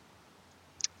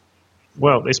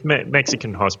 this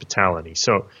Mexican hospitality.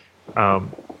 So,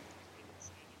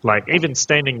 like even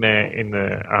standing there in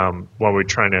the while we're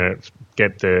trying to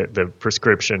get the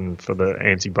prescription for the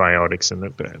antibiotics and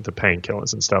the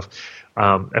painkillers and stuff,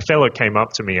 a fellow came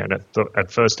up to me, and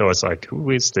at first I was like, who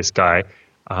is this guy?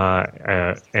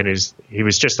 And he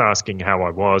was just asking how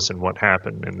I was and what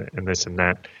happened and this and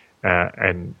that,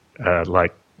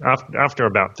 like after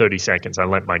about 30 seconds I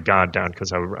let my guard down,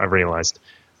 because I realized,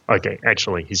 okay,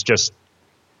 actually he's just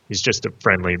a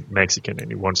friendly Mexican and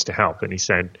he wants to help. And he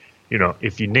said,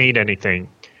 if you need anything,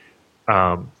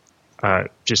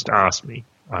 just ask me.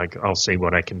 I'll see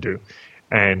what I can do.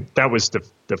 And that was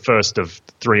the first of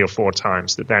 3 or 4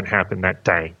 times that happened that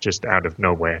day, just out of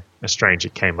nowhere. A stranger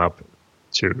came up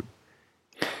to.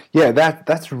 Yeah,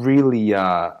 that's really.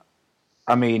 I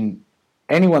mean,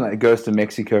 anyone that goes to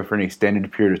Mexico for an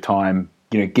extended period of time,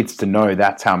 gets to know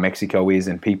that's how Mexico is,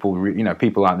 and people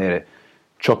aren't there to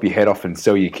chop your head off and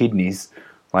sell your kidneys,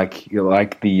 like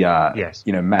the Yes.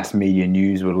 mass media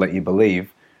news would let you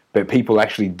believe. But people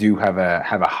actually do have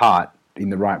a heart in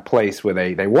the right place where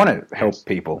they want to help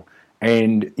people,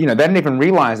 and they didn't even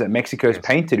realize that Mexico's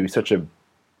painted with such a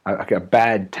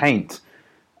bad taint.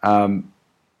 And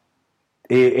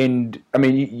I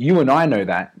mean, you and I know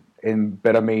that,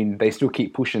 but I mean, they still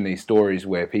keep pushing these stories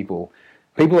where people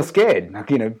are scared.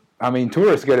 I mean,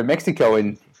 tourists go to Mexico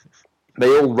and they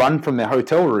all run from their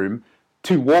hotel room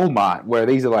to Walmart, where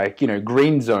these are like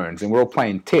green zones, and we're all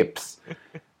playing tips.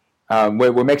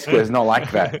 Where Mexico is not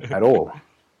like that at all.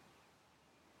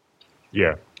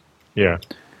 Yeah.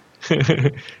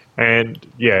 And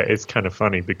it's kind of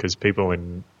funny because people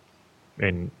in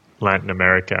Latin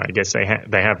America, I guess they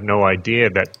have no idea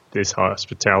that this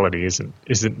hospitality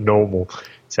isn't normal.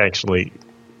 It's actually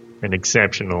an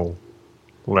exceptional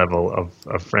level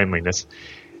of friendliness.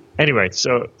 Anyway,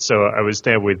 so I was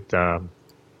there with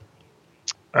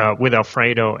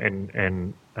Alfredo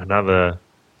and another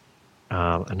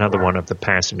one of the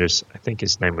passengers. I think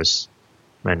his name was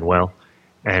Manuel,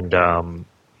 and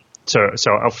so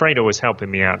Alfredo was helping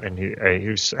me out, and he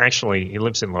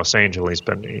lives in Los Angeles,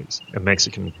 but he's a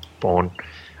Mexican born,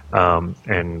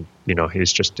 and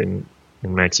he's just in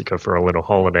Mexico for a little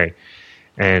holiday,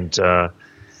 and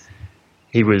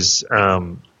he was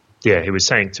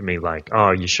saying to me like,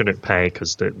 oh, you shouldn't pay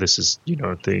because this is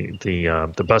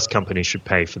the bus company should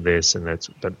pay for this,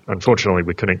 but unfortunately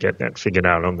we couldn't get that figured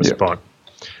out on the spot.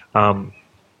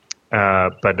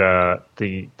 But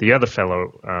the other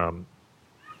fellow,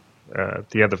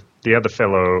 the other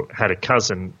fellow had a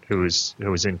cousin who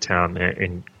was in town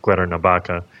in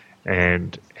Cuernavaca,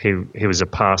 and he was a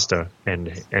pastor,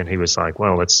 and he was like,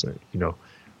 well, let's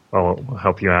I'll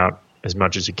help you out as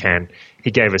much as you can. He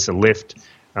gave us a lift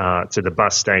to the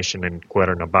bus station in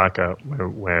Cuernavaca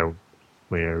where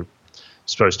we're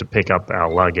supposed to pick up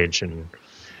our luggage, and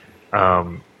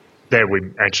there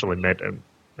we actually met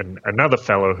another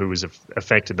fellow who was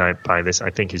affected by this. I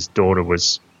think his daughter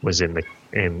was in the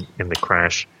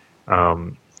crash,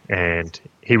 and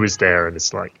he was there, and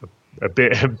it's like a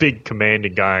big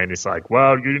commanding guy, and it's like,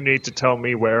 well, you need to tell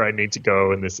me where I need to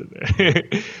go, and this and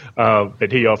that.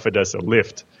 But he offered us a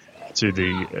lift to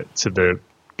the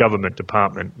government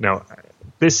department. Now,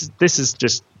 this is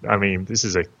just, I mean, this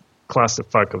is a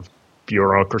clusterfuck of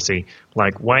bureaucracy.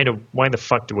 Like, why the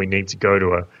fuck do we need to go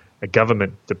to a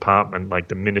government department like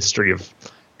the Ministry of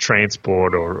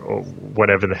Transport or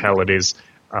whatever the hell it is,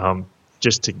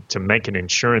 just to make an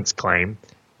insurance claim?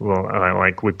 Well,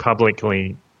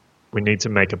 we need to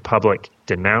make a public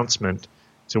denouncement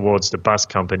towards the bus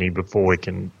company before we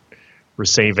can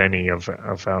receive any of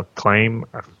our claim.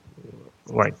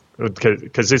 Like,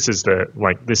 because this is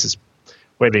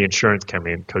where the insurance came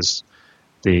in, because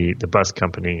the bus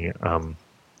company,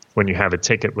 when you have a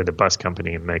ticket with a bus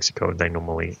company in Mexico, it's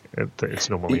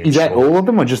normally is that all of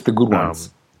them or just the good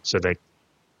ones?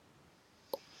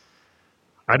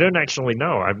 I don't actually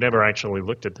know. I've never actually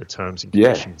looked at the terms and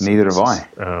conditions. Yeah, neither have I.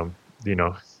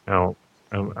 How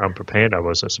unprepared I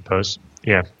was, I suppose.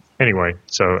 Yeah. Anyway,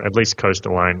 so at least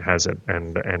Coastal Line has it,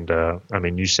 and I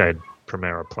mean, you said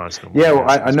Primera Plus. Yeah, well,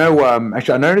 I know.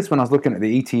 Actually, I noticed when I was looking at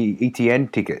the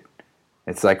ETN ticket,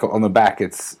 it's like on the back.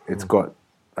 It's got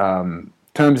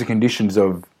terms and conditions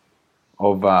of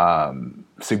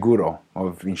seguro,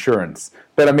 of insurance.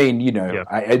 But I mean,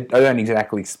 I don't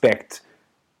exactly expect.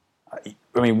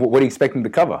 I mean, what do you expect them to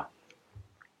cover?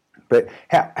 But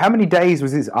how many days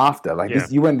was this after? Like,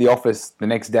 you went to the office the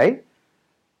next day?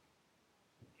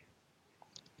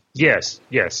 Yes.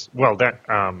 Well, that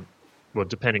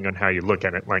depending on how you look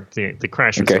at it, like the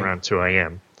crash was around 2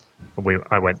 a.m.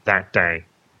 I went that day,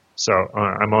 so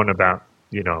I'm on about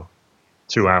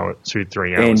 3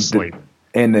 hours sleep,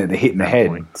 and the hit in the head.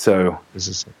 Point. So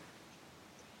it's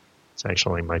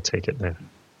actually my ticket there.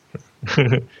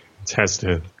 It has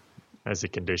the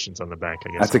conditions on the back. I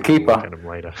guess that's a keeper. Look at them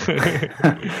later.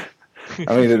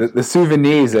 I mean, the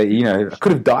souvenirs that I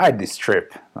could have died this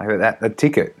trip, like that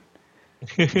ticket.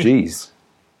 Jeez.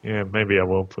 Yeah, maybe I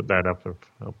will put that up.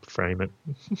 I'll frame it.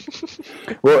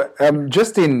 Well,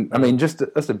 just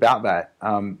about that.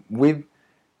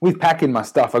 With packing my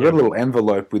stuff, I got a little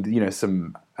envelope with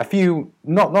a few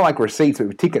not like receipts, but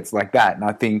with tickets like that. And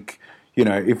I think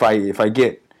if I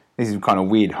get, this is kind of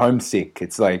weird, homesick,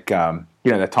 it's like,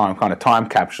 that time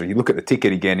capsule. You look at the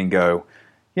ticket again and go,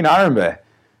 I remember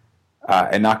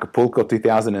in Acapulco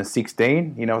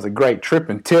 2016, it was a great trip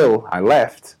until I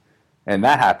left, and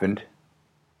that happened.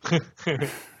 The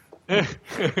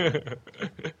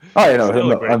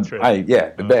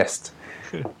best.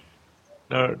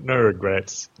 No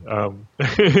regrets.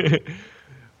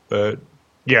 But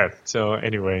yeah. So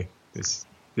anyway, this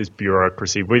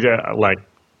bureaucracy. We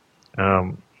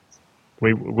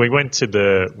went to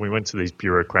these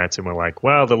bureaucrats and we're like,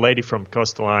 well, the lady from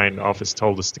Costa Line office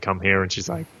told us to come here, and she's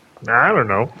like, I don't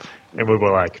know, and we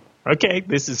were like, okay,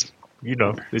 this is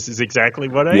exactly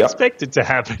what I expected to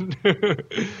happen.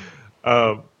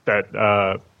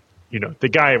 The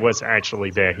guy was actually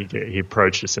there. He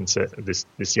approached us and said,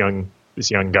 this young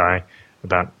guy,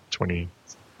 about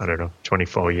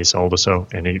 24 years old or so,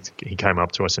 and he came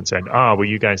up to us and said, were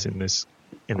you guys in this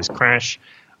crash?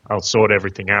 I'll sort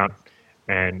everything out.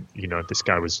 And this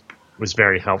guy was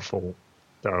very helpful,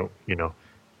 though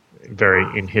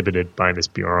very inhibited by this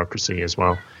bureaucracy as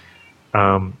well.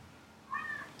 So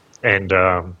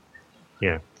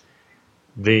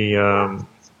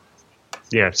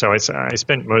I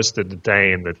spent most of the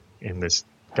day in this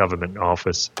government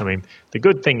office. I mean, the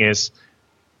good thing is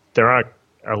there are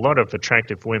a lot of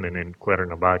attractive women in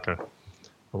Cuernavaca,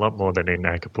 a lot more than in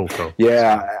Acapulco.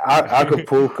 Yeah,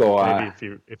 Acapulco.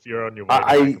 Maybe if you're on your way to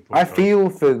Acapulco. I feel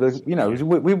for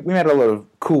we met a lot of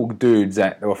cool dudes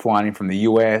that were flying in from the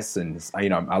US and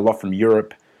a lot from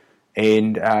Europe,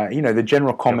 and the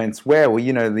general comments were,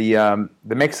 the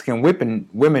Mexican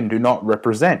women do not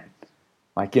represent.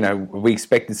 Like, we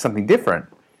expected something different.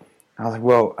 I was like,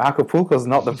 well, Acapulco's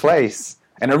not the place,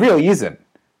 and it really isn't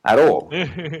at all.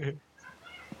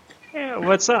 Yeah,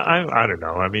 I don't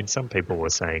know. I mean, some people were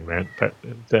saying that, but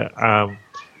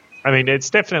it's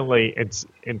definitely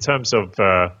in terms of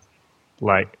I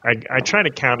try to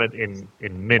count it in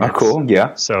minutes. Oh, cool.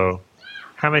 Yeah. So,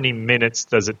 how many minutes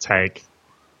does it take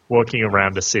walking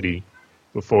around a city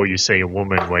before you see a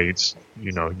woman where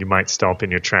you might stop in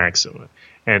your tracks,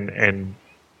 and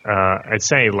I'd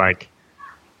say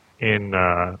in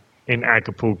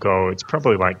Acapulco it's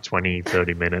probably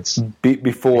 20-30 minutes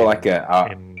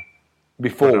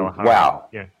before wow.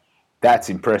 Yeah, that's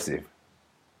impressive.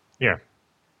 Yeah.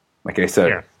 Okay,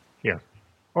 so yeah,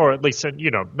 or at least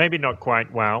maybe not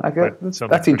quite wow. Okay, but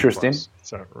that's interesting.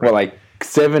 So, right. Well,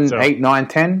 7, 8, 9,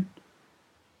 10.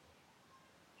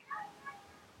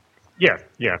 Yeah.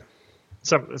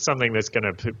 Something that's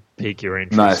going to pique your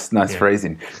interest. Nice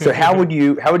phrasing. So how would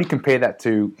you compare that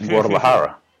to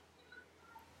Guadalajara?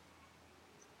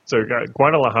 So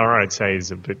Guadalajara, I'd say,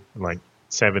 is a bit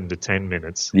 7 to 10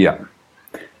 minutes. Yeah.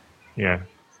 Yeah.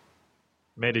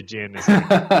 Medellin is 2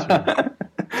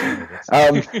 minutes.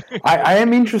 I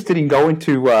am interested in going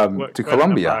to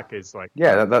Colombia.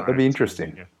 That'd be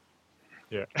interesting.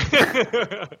 Yeah.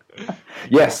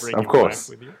 Yes, of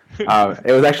course.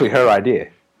 It was actually her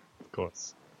idea. Of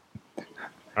course.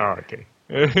 Oh, okay.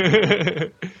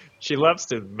 She loves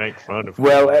to make fun of.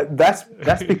 Well, that's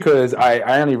because I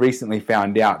only recently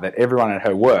found out that everyone at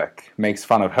her work makes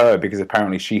fun of her because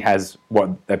apparently she has what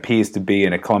appears to be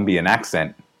a Colombian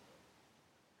accent,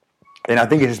 and I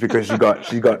think it's just because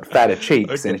she's got fatter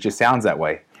cheeks, and it just sounds that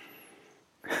way.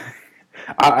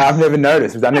 I've never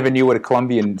noticed because I never knew what a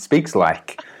Colombian speaks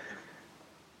like.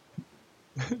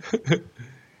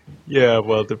 Yeah,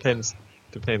 well, depends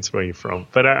where you're from.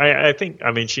 But I think,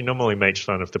 she normally makes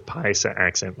fun of the Paisa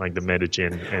accent, like the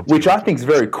Medellin. Which I think is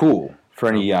very cool for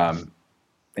anyone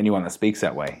that speaks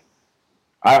that way.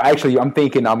 I'm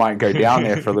thinking I might go down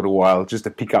there for a little while just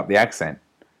to pick up the accent.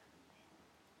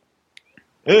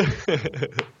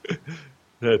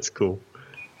 That's cool.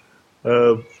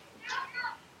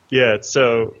 Yeah,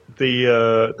 so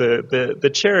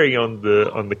the cherry on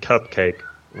the cupcake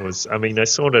was, I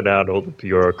sorted out all the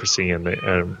bureaucracy and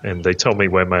they told me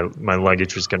where my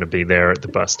luggage was going to be there at the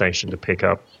bus station to pick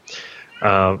up.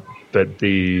 But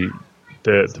the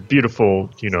beautiful,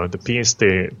 the pièce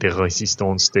de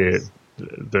résistance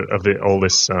of all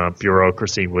this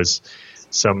bureaucracy was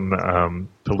some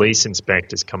police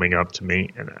inspectors coming up to me,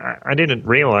 and I didn't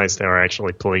realize they were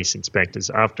actually police inspectors.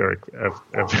 After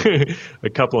a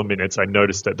couple of minutes, I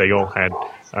noticed that they all had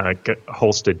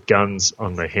holstered guns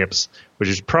on their hips, which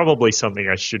is probably something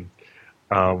I should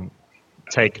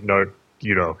take note,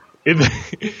 in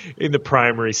the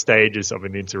primary stages of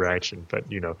an interaction. But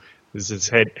this is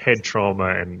head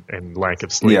trauma and lack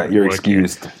of sleep. Yeah, you're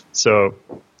excused. So.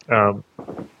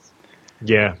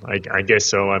 Yeah, I guess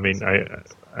so.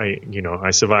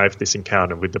 I survived this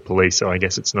encounter with the police, so I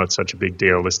guess it's not such a big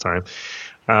deal this time.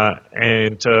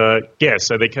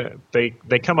 So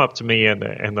they come up to me and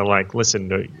they're like, listen,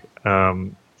 we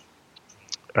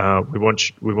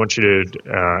want you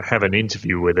to have an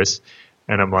interview with us.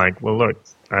 And I'm like, well, look,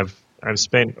 I've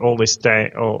spent all this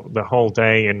day, the whole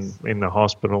day in the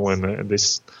hospital in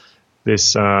this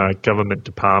government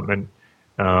department,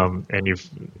 and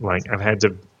I've had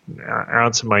to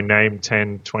answer my name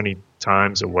 10, 20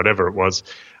 times or whatever it was,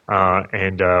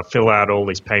 and fill out all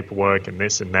this paperwork and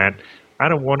this and that. I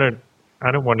don't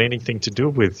want anything to do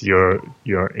with your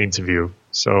interview.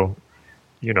 So,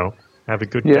 have a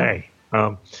good day.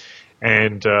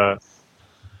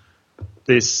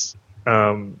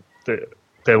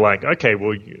 They're like, okay,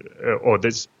 well, or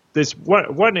there's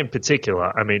one in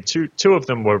particular. I mean, two of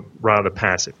them were rather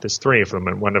passive. There's three of them,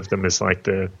 and one of them is like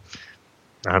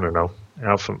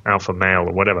alpha male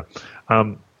or whatever.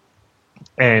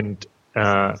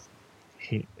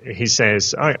 He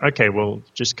says, oh, okay, well,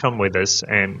 just come with us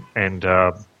and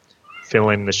fill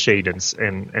in the sheet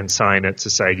and sign it to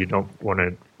say you don't want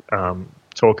to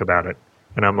talk about it.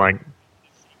 And I'm like,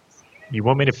 you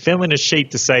want me to fill in a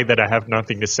sheet to say that I have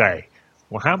nothing to say?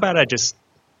 Well, how about I just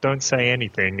don't say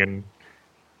anything and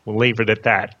we'll leave it at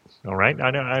that. All right?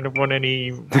 I don't want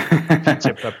any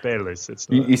papeles.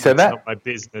 You said that? It's not my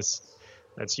business.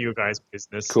 That's you guys'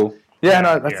 business. Cool. Yeah,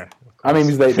 no, that's, I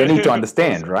mean, they need to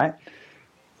understand, right?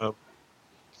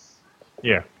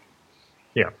 Yeah.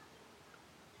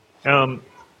 But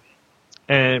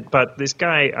this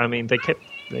guy, I mean, they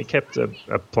kept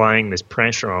applying this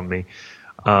pressure on me,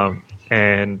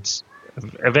 and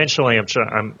eventually,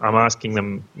 I'm asking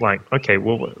them like, okay,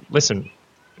 well, listen,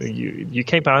 you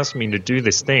keep asking me to do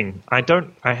this thing. I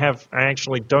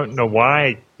actually don't know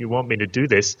why you want me to do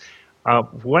this.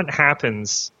 What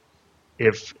happens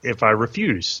if I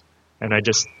refuse and I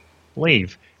just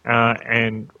leave?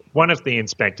 And one of the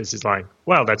inspectors is like,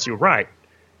 well, that's your right.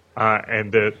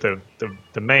 And the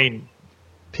main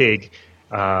pig,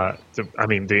 the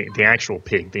actual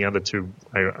pig, the other two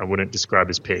I wouldn't describe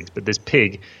as pigs, but this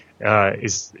pig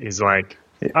is like,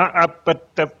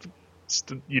 but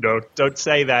don't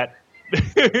say that.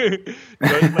 Don't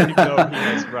let him know he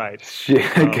has right.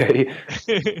 Shit, okay.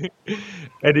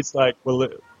 And it's like, well,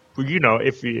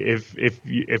 if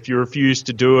you refuse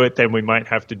to do it, then we might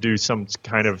have to do some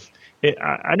kind of.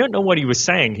 I don't know what he was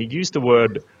saying. He used the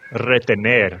word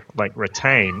retener, like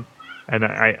retain, and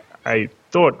I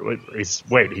thought,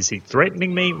 is he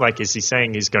threatening me? Like, is he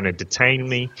saying he's going to detain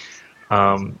me?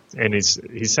 And he's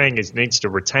saying he needs to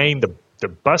retain the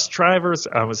bus drivers.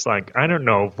 I was like, I don't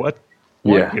know what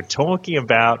you're talking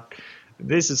about.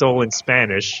 This is all in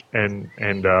Spanish, and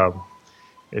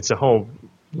it's a whole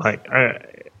like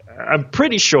I'm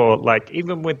pretty sure, like,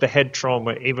 even with the head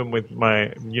trauma, even with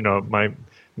my my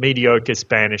mediocre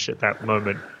Spanish at that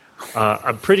moment,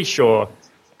 I'm pretty sure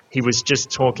he was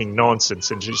just talking nonsense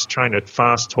and just trying to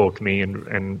fast talk me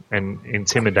and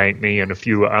intimidate me and a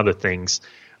few other things.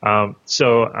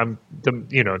 So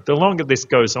the longer this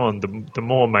goes on, the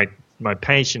more my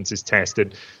patience is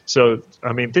tested. So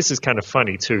I mean, this is kind of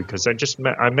funny too, because I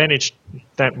managed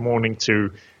that morning to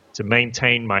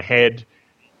maintain my head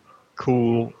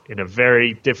cool in a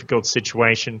very difficult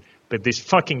situation. But this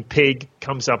fucking pig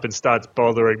comes up and starts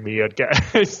bothering me.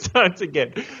 I start to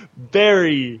get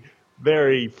very,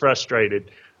 very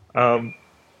frustrated.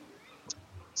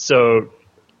 So,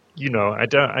 I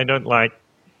don't like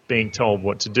being told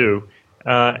what to do.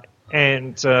 I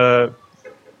mean,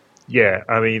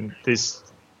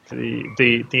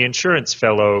 the insurance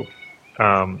fellow,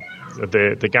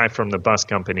 the guy from the bus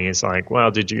company is like,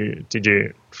 well, did you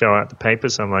fill out the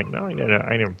papers? I'm like, no, I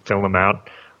didn't fill them out.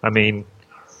 I mean,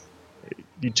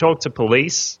 you talk to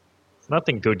police,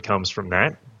 nothing good comes from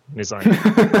that. And he's like,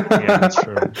 yeah, that's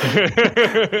true.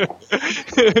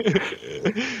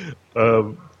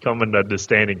 Common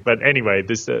understanding. But anyway,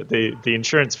 this the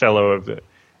insurance fellow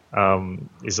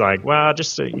is like, well,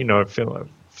 just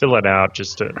fill it out,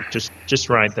 just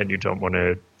write that you don't want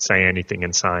to say anything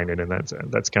and sign it, and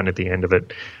that's kind of the end of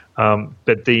it.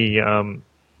 But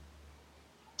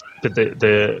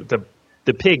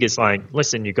the pig is like,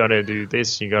 listen, you got to do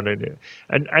this, you got to do.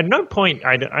 And at no point,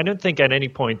 I don't think at any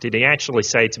point did he actually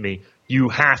say to me, you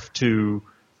have to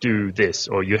do this,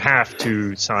 or you have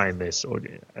to sign this, or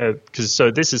because so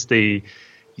this is the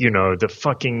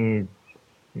fucking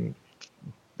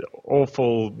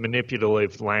awful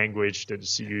manipulative language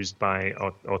that's used by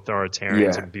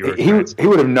authoritarians and bureaucrats. He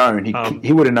would have known.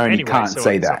 He would have known he can't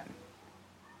say that.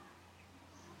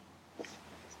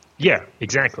 Yeah,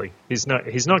 exactly. He's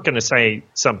not going to say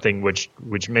something which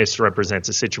misrepresents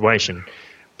a situation.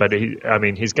 But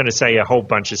he's going to say a whole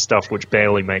bunch of stuff which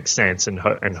barely makes sense and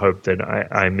hope that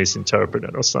I misinterpret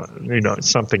it or something,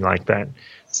 something like that.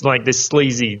 It's like this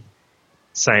sleazy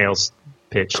sales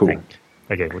pitch thing.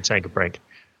 Okay, we'll take a break.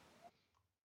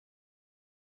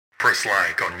 Press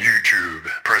like on YouTube,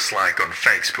 press like on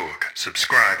Facebook,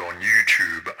 subscribe on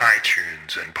YouTube,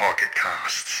 iTunes, and Pocket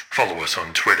Casts. Follow us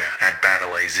on Twitter at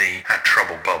BattleAZ, at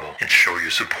Trouble Bubble, and show your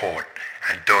support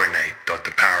at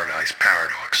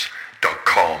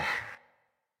donate.theparadiseparadox.com.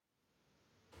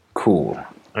 Cool.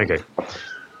 Okay.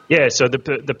 Yeah, so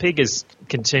the pig is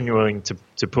continuing to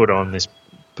put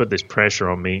this pressure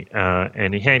on me,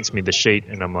 and he hands me the sheet,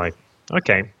 and I'm like,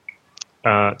 okay.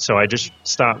 So I just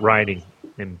start writing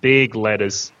in big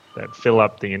letters that fill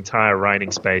up the entire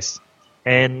writing space,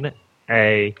 NADA,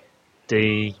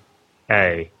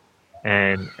 and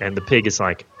the pig is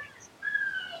like,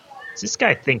 does this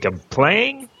guy think I'm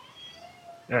playing?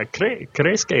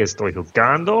 ¿Crees que estoy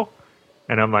jugando?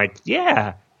 And I'm like,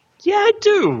 yeah, I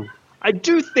do. I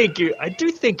do think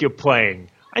you're playing.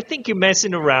 I think you're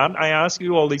messing around. I ask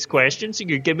you all these questions, and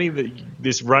you give me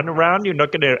this runaround. You're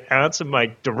not going to answer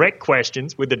my direct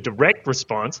questions with a direct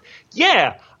response.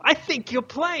 Yeah, I think you're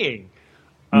playing.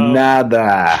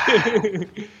 Nada.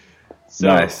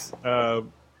 Nice.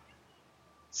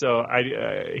 So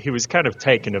he was kind of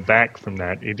taken aback from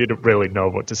that. He didn't really know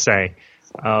what to say.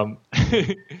 Well,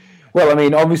 I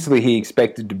mean, obviously he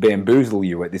expected to bamboozle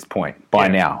you at this point by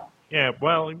now. Yeah,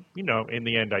 well, in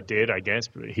the end I did, I guess.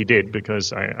 But he did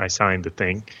because I signed the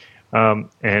thing.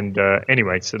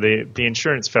 Anyway, so the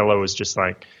insurance fellow was just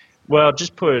like, well,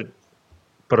 just put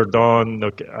perdón,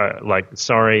 look,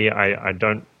 sorry, I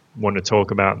don't want to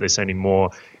talk about this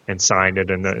anymore, and signed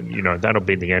it, and that'll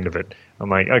be the end of it. I'm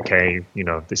like, okay,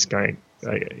 this guy,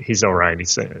 he's all right.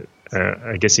 He's,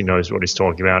 I guess he knows what he's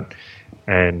talking about,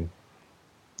 and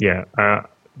yeah,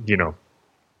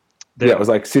 it was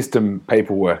like system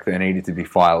paperwork that needed to be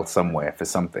filed somewhere for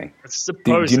something.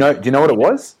 Do you know what it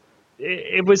was?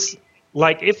 It was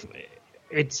like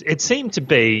it seemed to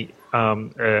be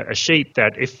a sheet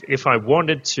that if I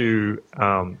wanted to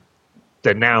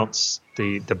denounce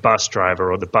the bus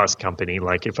driver or the bus company,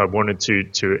 like if I wanted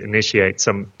to initiate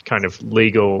some kind of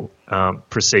legal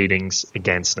proceedings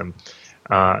against them,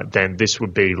 then this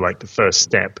would be like the first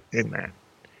step in that.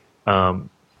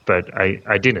 But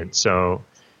I didn't, so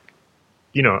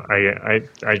I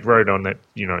wrote on that,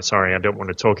 sorry, I don't want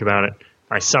to talk about it.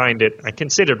 I signed it. I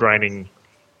considered writing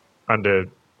under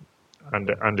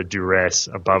duress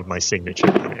above my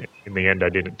signature. In the end, I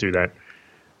didn't do that.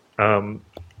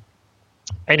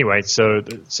 Anyway, so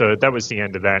that was the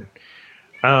end of that.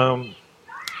 Got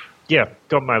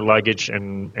my luggage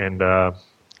and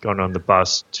gone on the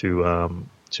bus to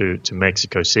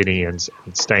Mexico City and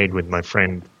stayed with my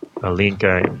friend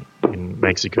Alinka in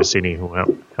Mexico City, who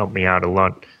helped me out a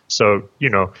lot. So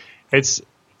it's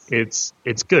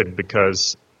good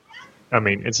because I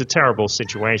mean it's a terrible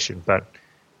situation, but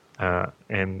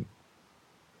and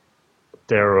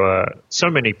there are so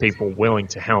many people willing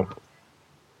to help,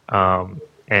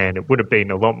 and it would have been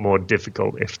a lot more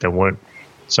difficult if there weren't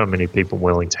so many people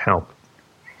willing to help.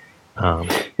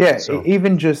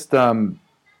 Even just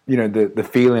the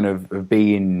feeling of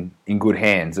being in good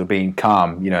hands or being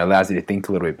calm, allows you to think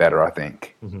a little bit better, I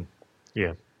think. Mm-hmm.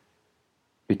 Yeah.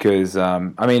 Because,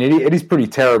 it is pretty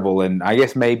terrible. And I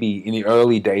guess maybe in the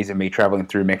early days of me traveling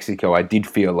through Mexico, I did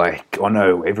feel like, oh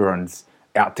no, everyone's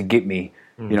out to get me.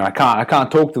 Mm. I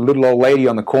can't talk to the little old lady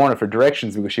on the corner for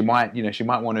directions because she might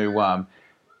want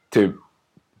to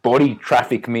body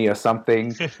traffic me or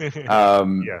something.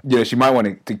 She might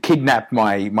want to kidnap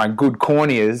my good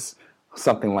corneas.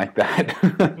 Something like that.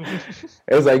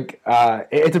 It was like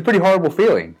it's a pretty horrible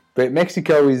feeling. But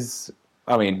Mexico is,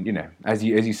 as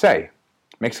you say,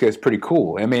 Mexico is pretty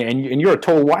cool. I mean, and you're a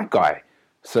tall white guy,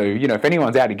 so if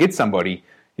anyone's out to get somebody,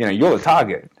 you're the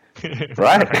target,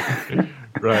 right?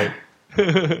 Right.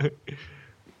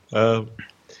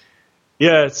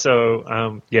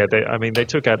 They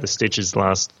took out the stitches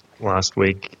last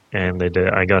week, and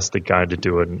I got the guy to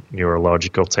do a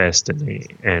neurological test,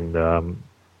 and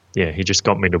he just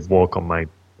got me to walk on my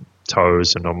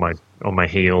toes and on my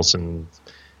heels and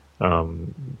a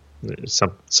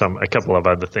couple of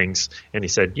other things. And he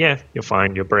said, "Yeah, you're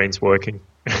fine. Your brain's working."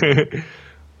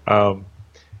 I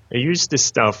used this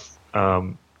stuff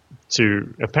to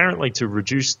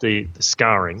reduce the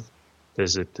scarring.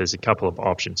 There's a couple of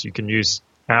options. You can use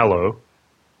aloe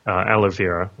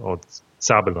vera, or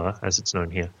sabula as it's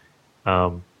known here,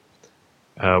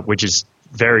 which is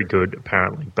very good,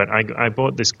 apparently. But I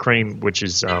bought this cream, which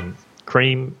is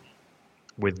cream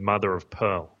with mother of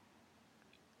pearl.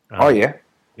 Oh, yeah?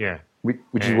 Yeah.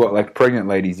 Which is what like pregnant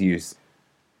ladies use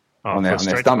on their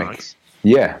stomach. Marks.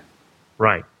 Yeah.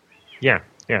 Right. Yeah.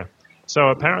 So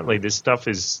apparently this stuff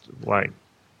is like,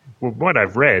 well, what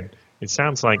I've read, it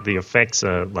sounds like the effects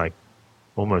are like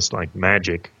almost like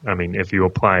magic. I mean, if you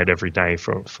apply it every day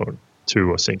for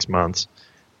 2 or 6 months,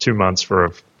 2 months for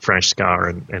a fresh scar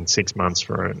and 6 months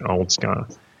for an old scar,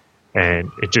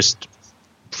 and it just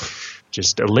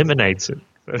eliminates it.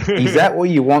 Is that what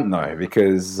you want though?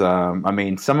 Because I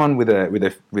mean, someone with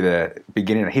a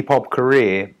beginning a hip hop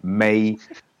career may,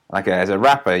 as a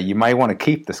rapper, you may want to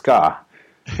keep the scar.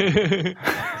 So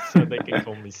they can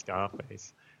call me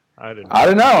Scarface. I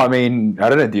don't know. I mean, I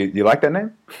don't know. Do you like that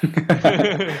name?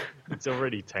 It's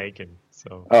already taken.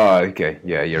 So. Oh, okay.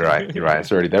 Yeah, you're right. They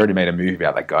already made a movie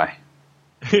about that guy.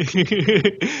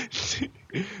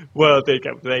 Well,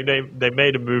 they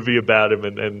made a movie about him,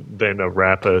 and then a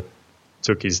rapper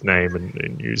took his name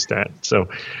and used that. So,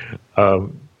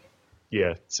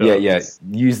 yeah. So yeah.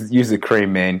 Use the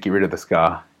cream, man. Get rid of the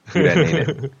scar. You don't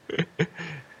need it.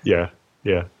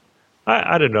 Yeah.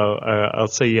 I don't know. I'll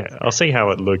see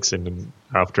how it looks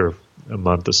after a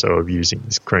month or so of using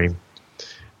this cream.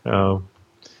 But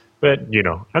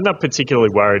I'm not particularly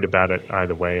worried about it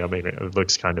either way. I mean, it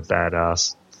looks kind of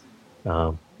badass.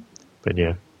 But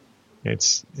yeah,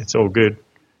 it's all good.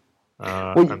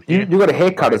 Well, you got a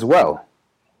haircut as well.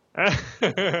 I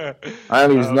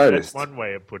only just noticed. That's one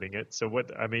way of putting it. So what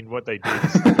they did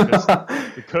is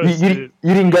because you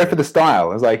didn't go for the style.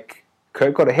 It was like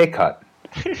Kurt got a haircut.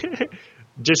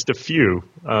 Just a few.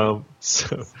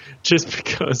 So just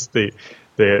because the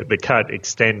cut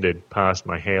extended past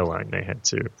my hairline, they had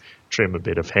to trim a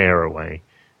bit of hair away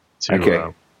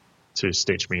to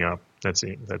stitch me up. That's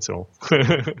it. That's all.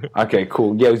 Okay,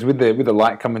 cool. Yeah, it was with the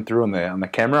light coming through on the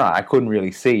camera. I couldn't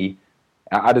really see.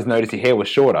 I just noticed your hair was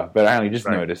shorter, but I only just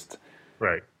noticed.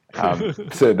 Right.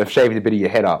 So they've shaved a bit of your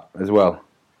head up as well.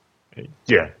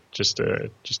 Yeah, just a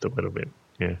little bit.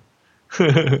 Yeah.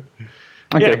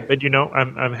 Okay. Yeah, but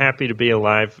I'm happy to be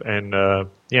alive, and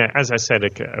as I said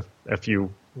a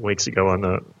few weeks ago on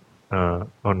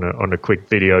a quick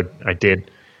video I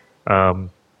did,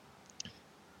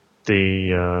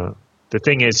 the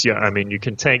thing is, I mean, you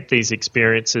can take these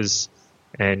experiences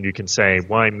and you can say,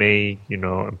 why me,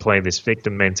 and play this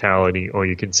victim mentality, or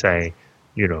you can say,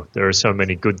 there are so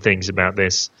many good things about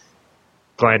this.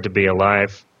 Glad to be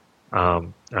alive.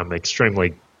 I'm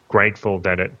extremely grateful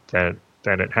that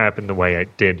it happened the way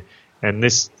it did, and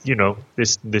this in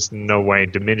no way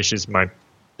diminishes my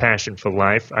passion for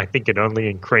life. I think it only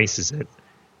increases it.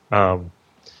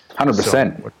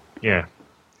 100%. Yeah.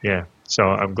 So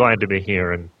I'm glad to be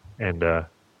here, and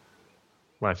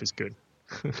life is good.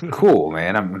 Cool,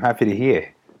 man. I'm happy to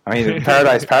hear. I mean, the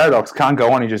Paradise Paradox can't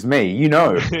go on in just me.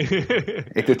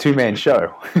 It's a two-man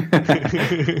show.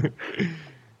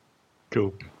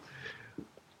 Cool.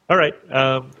 All right.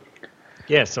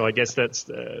 Yeah, so I guess that's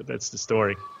the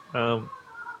story.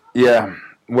 Yeah.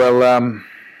 Well,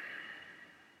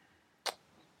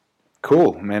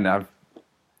 cool, man.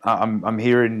 I'm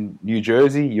here in New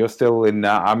Jersey. You're still in.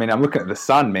 I'm looking at the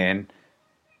sun, man.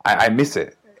 I miss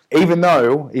it. Even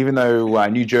though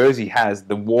New Jersey has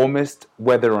the warmest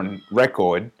weather on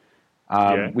record,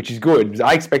 which is good. Because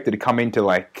I expected to come into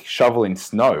like shoveling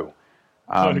snow.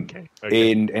 Okay.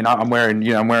 And I'm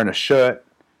wearing a shirt.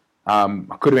 I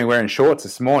could have been wearing shorts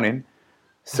this morning,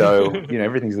 so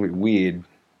everything's a bit weird.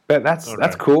 But that's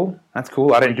cool. That's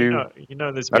cool. I don't do.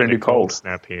 There's been a cold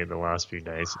snap here the last few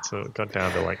days. It's got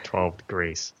down to like 12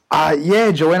 degrees.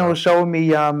 Yeah. Joanna was showing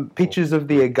me pictures of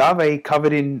the agave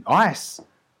covered in ice.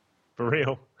 For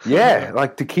real? Yeah,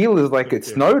 like tequila is like it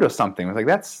snowed or something. I was like,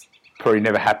 that's probably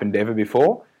never happened ever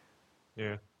before.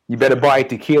 Yeah. You better buy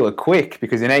tequila quick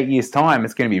because in 8 years' time,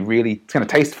 it's going to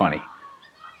taste funny.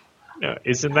 No,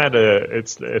 isn't that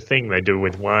a thing they do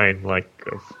with wine, like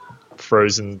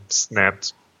frozen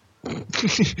snapped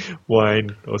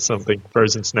wine or something,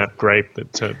 frozen snapped grape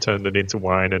that turned it into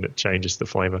wine and it changes the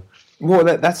flavor? Well,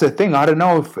 that's the thing. I don't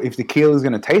know if tequila is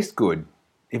going to taste good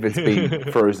if it's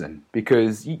been frozen,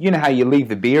 because you know how you leave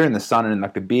the beer in the sun and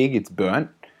like the beer gets burnt.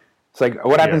 It's like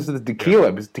what happens to the tequila?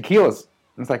 Yeah. Because tequila's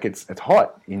it's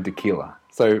hot in tequila.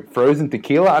 So frozen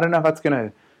tequila, I don't know if that's going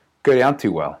to go down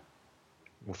too well.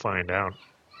 We'll find out.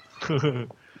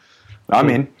 I'm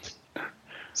in.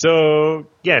 So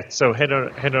head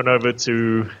on over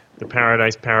to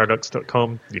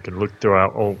theparadiseparadox.com. You can look through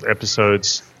our old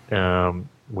episodes.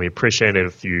 We appreciate it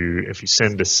if you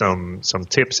send us some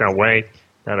tips our way.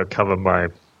 That'll cover my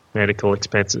medical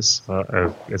expenses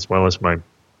as well as my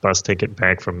bus ticket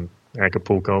back from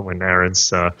Acapulco and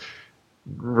Aaron's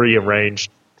rearranged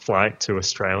flight to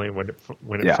Australia when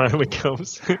it Yeah. finally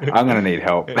comes. I'm going to need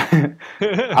help.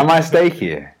 I might stay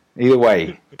here. Either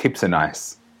way, tips are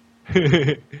nice.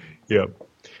 Yep.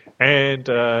 And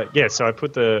so I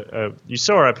put you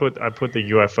saw I put the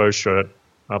UFO shirt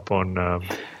up on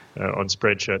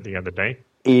Spreadshirt the other day.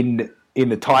 In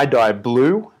the tie-dye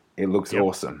blue, it looks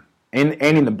awesome. And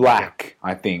in the black,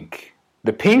 I think.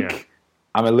 The pink,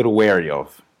 I'm a little wary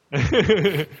of.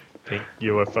 Pink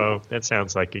UFO. That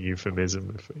sounds like a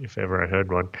euphemism if ever I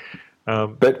heard one.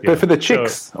 But for the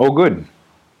chicks, all good.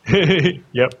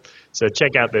 Yep. So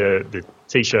check out the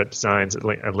T-shirt designs.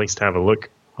 At least have a look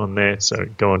on there. So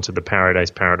go on to the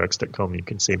ParadiseParadox.com. You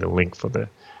can see the link for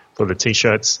the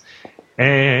T-shirts.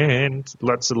 And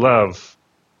lots of love.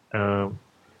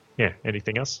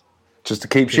 Anything else? Just to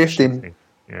keep shifting.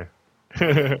 Yeah.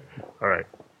 All right.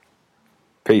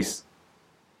 Peace.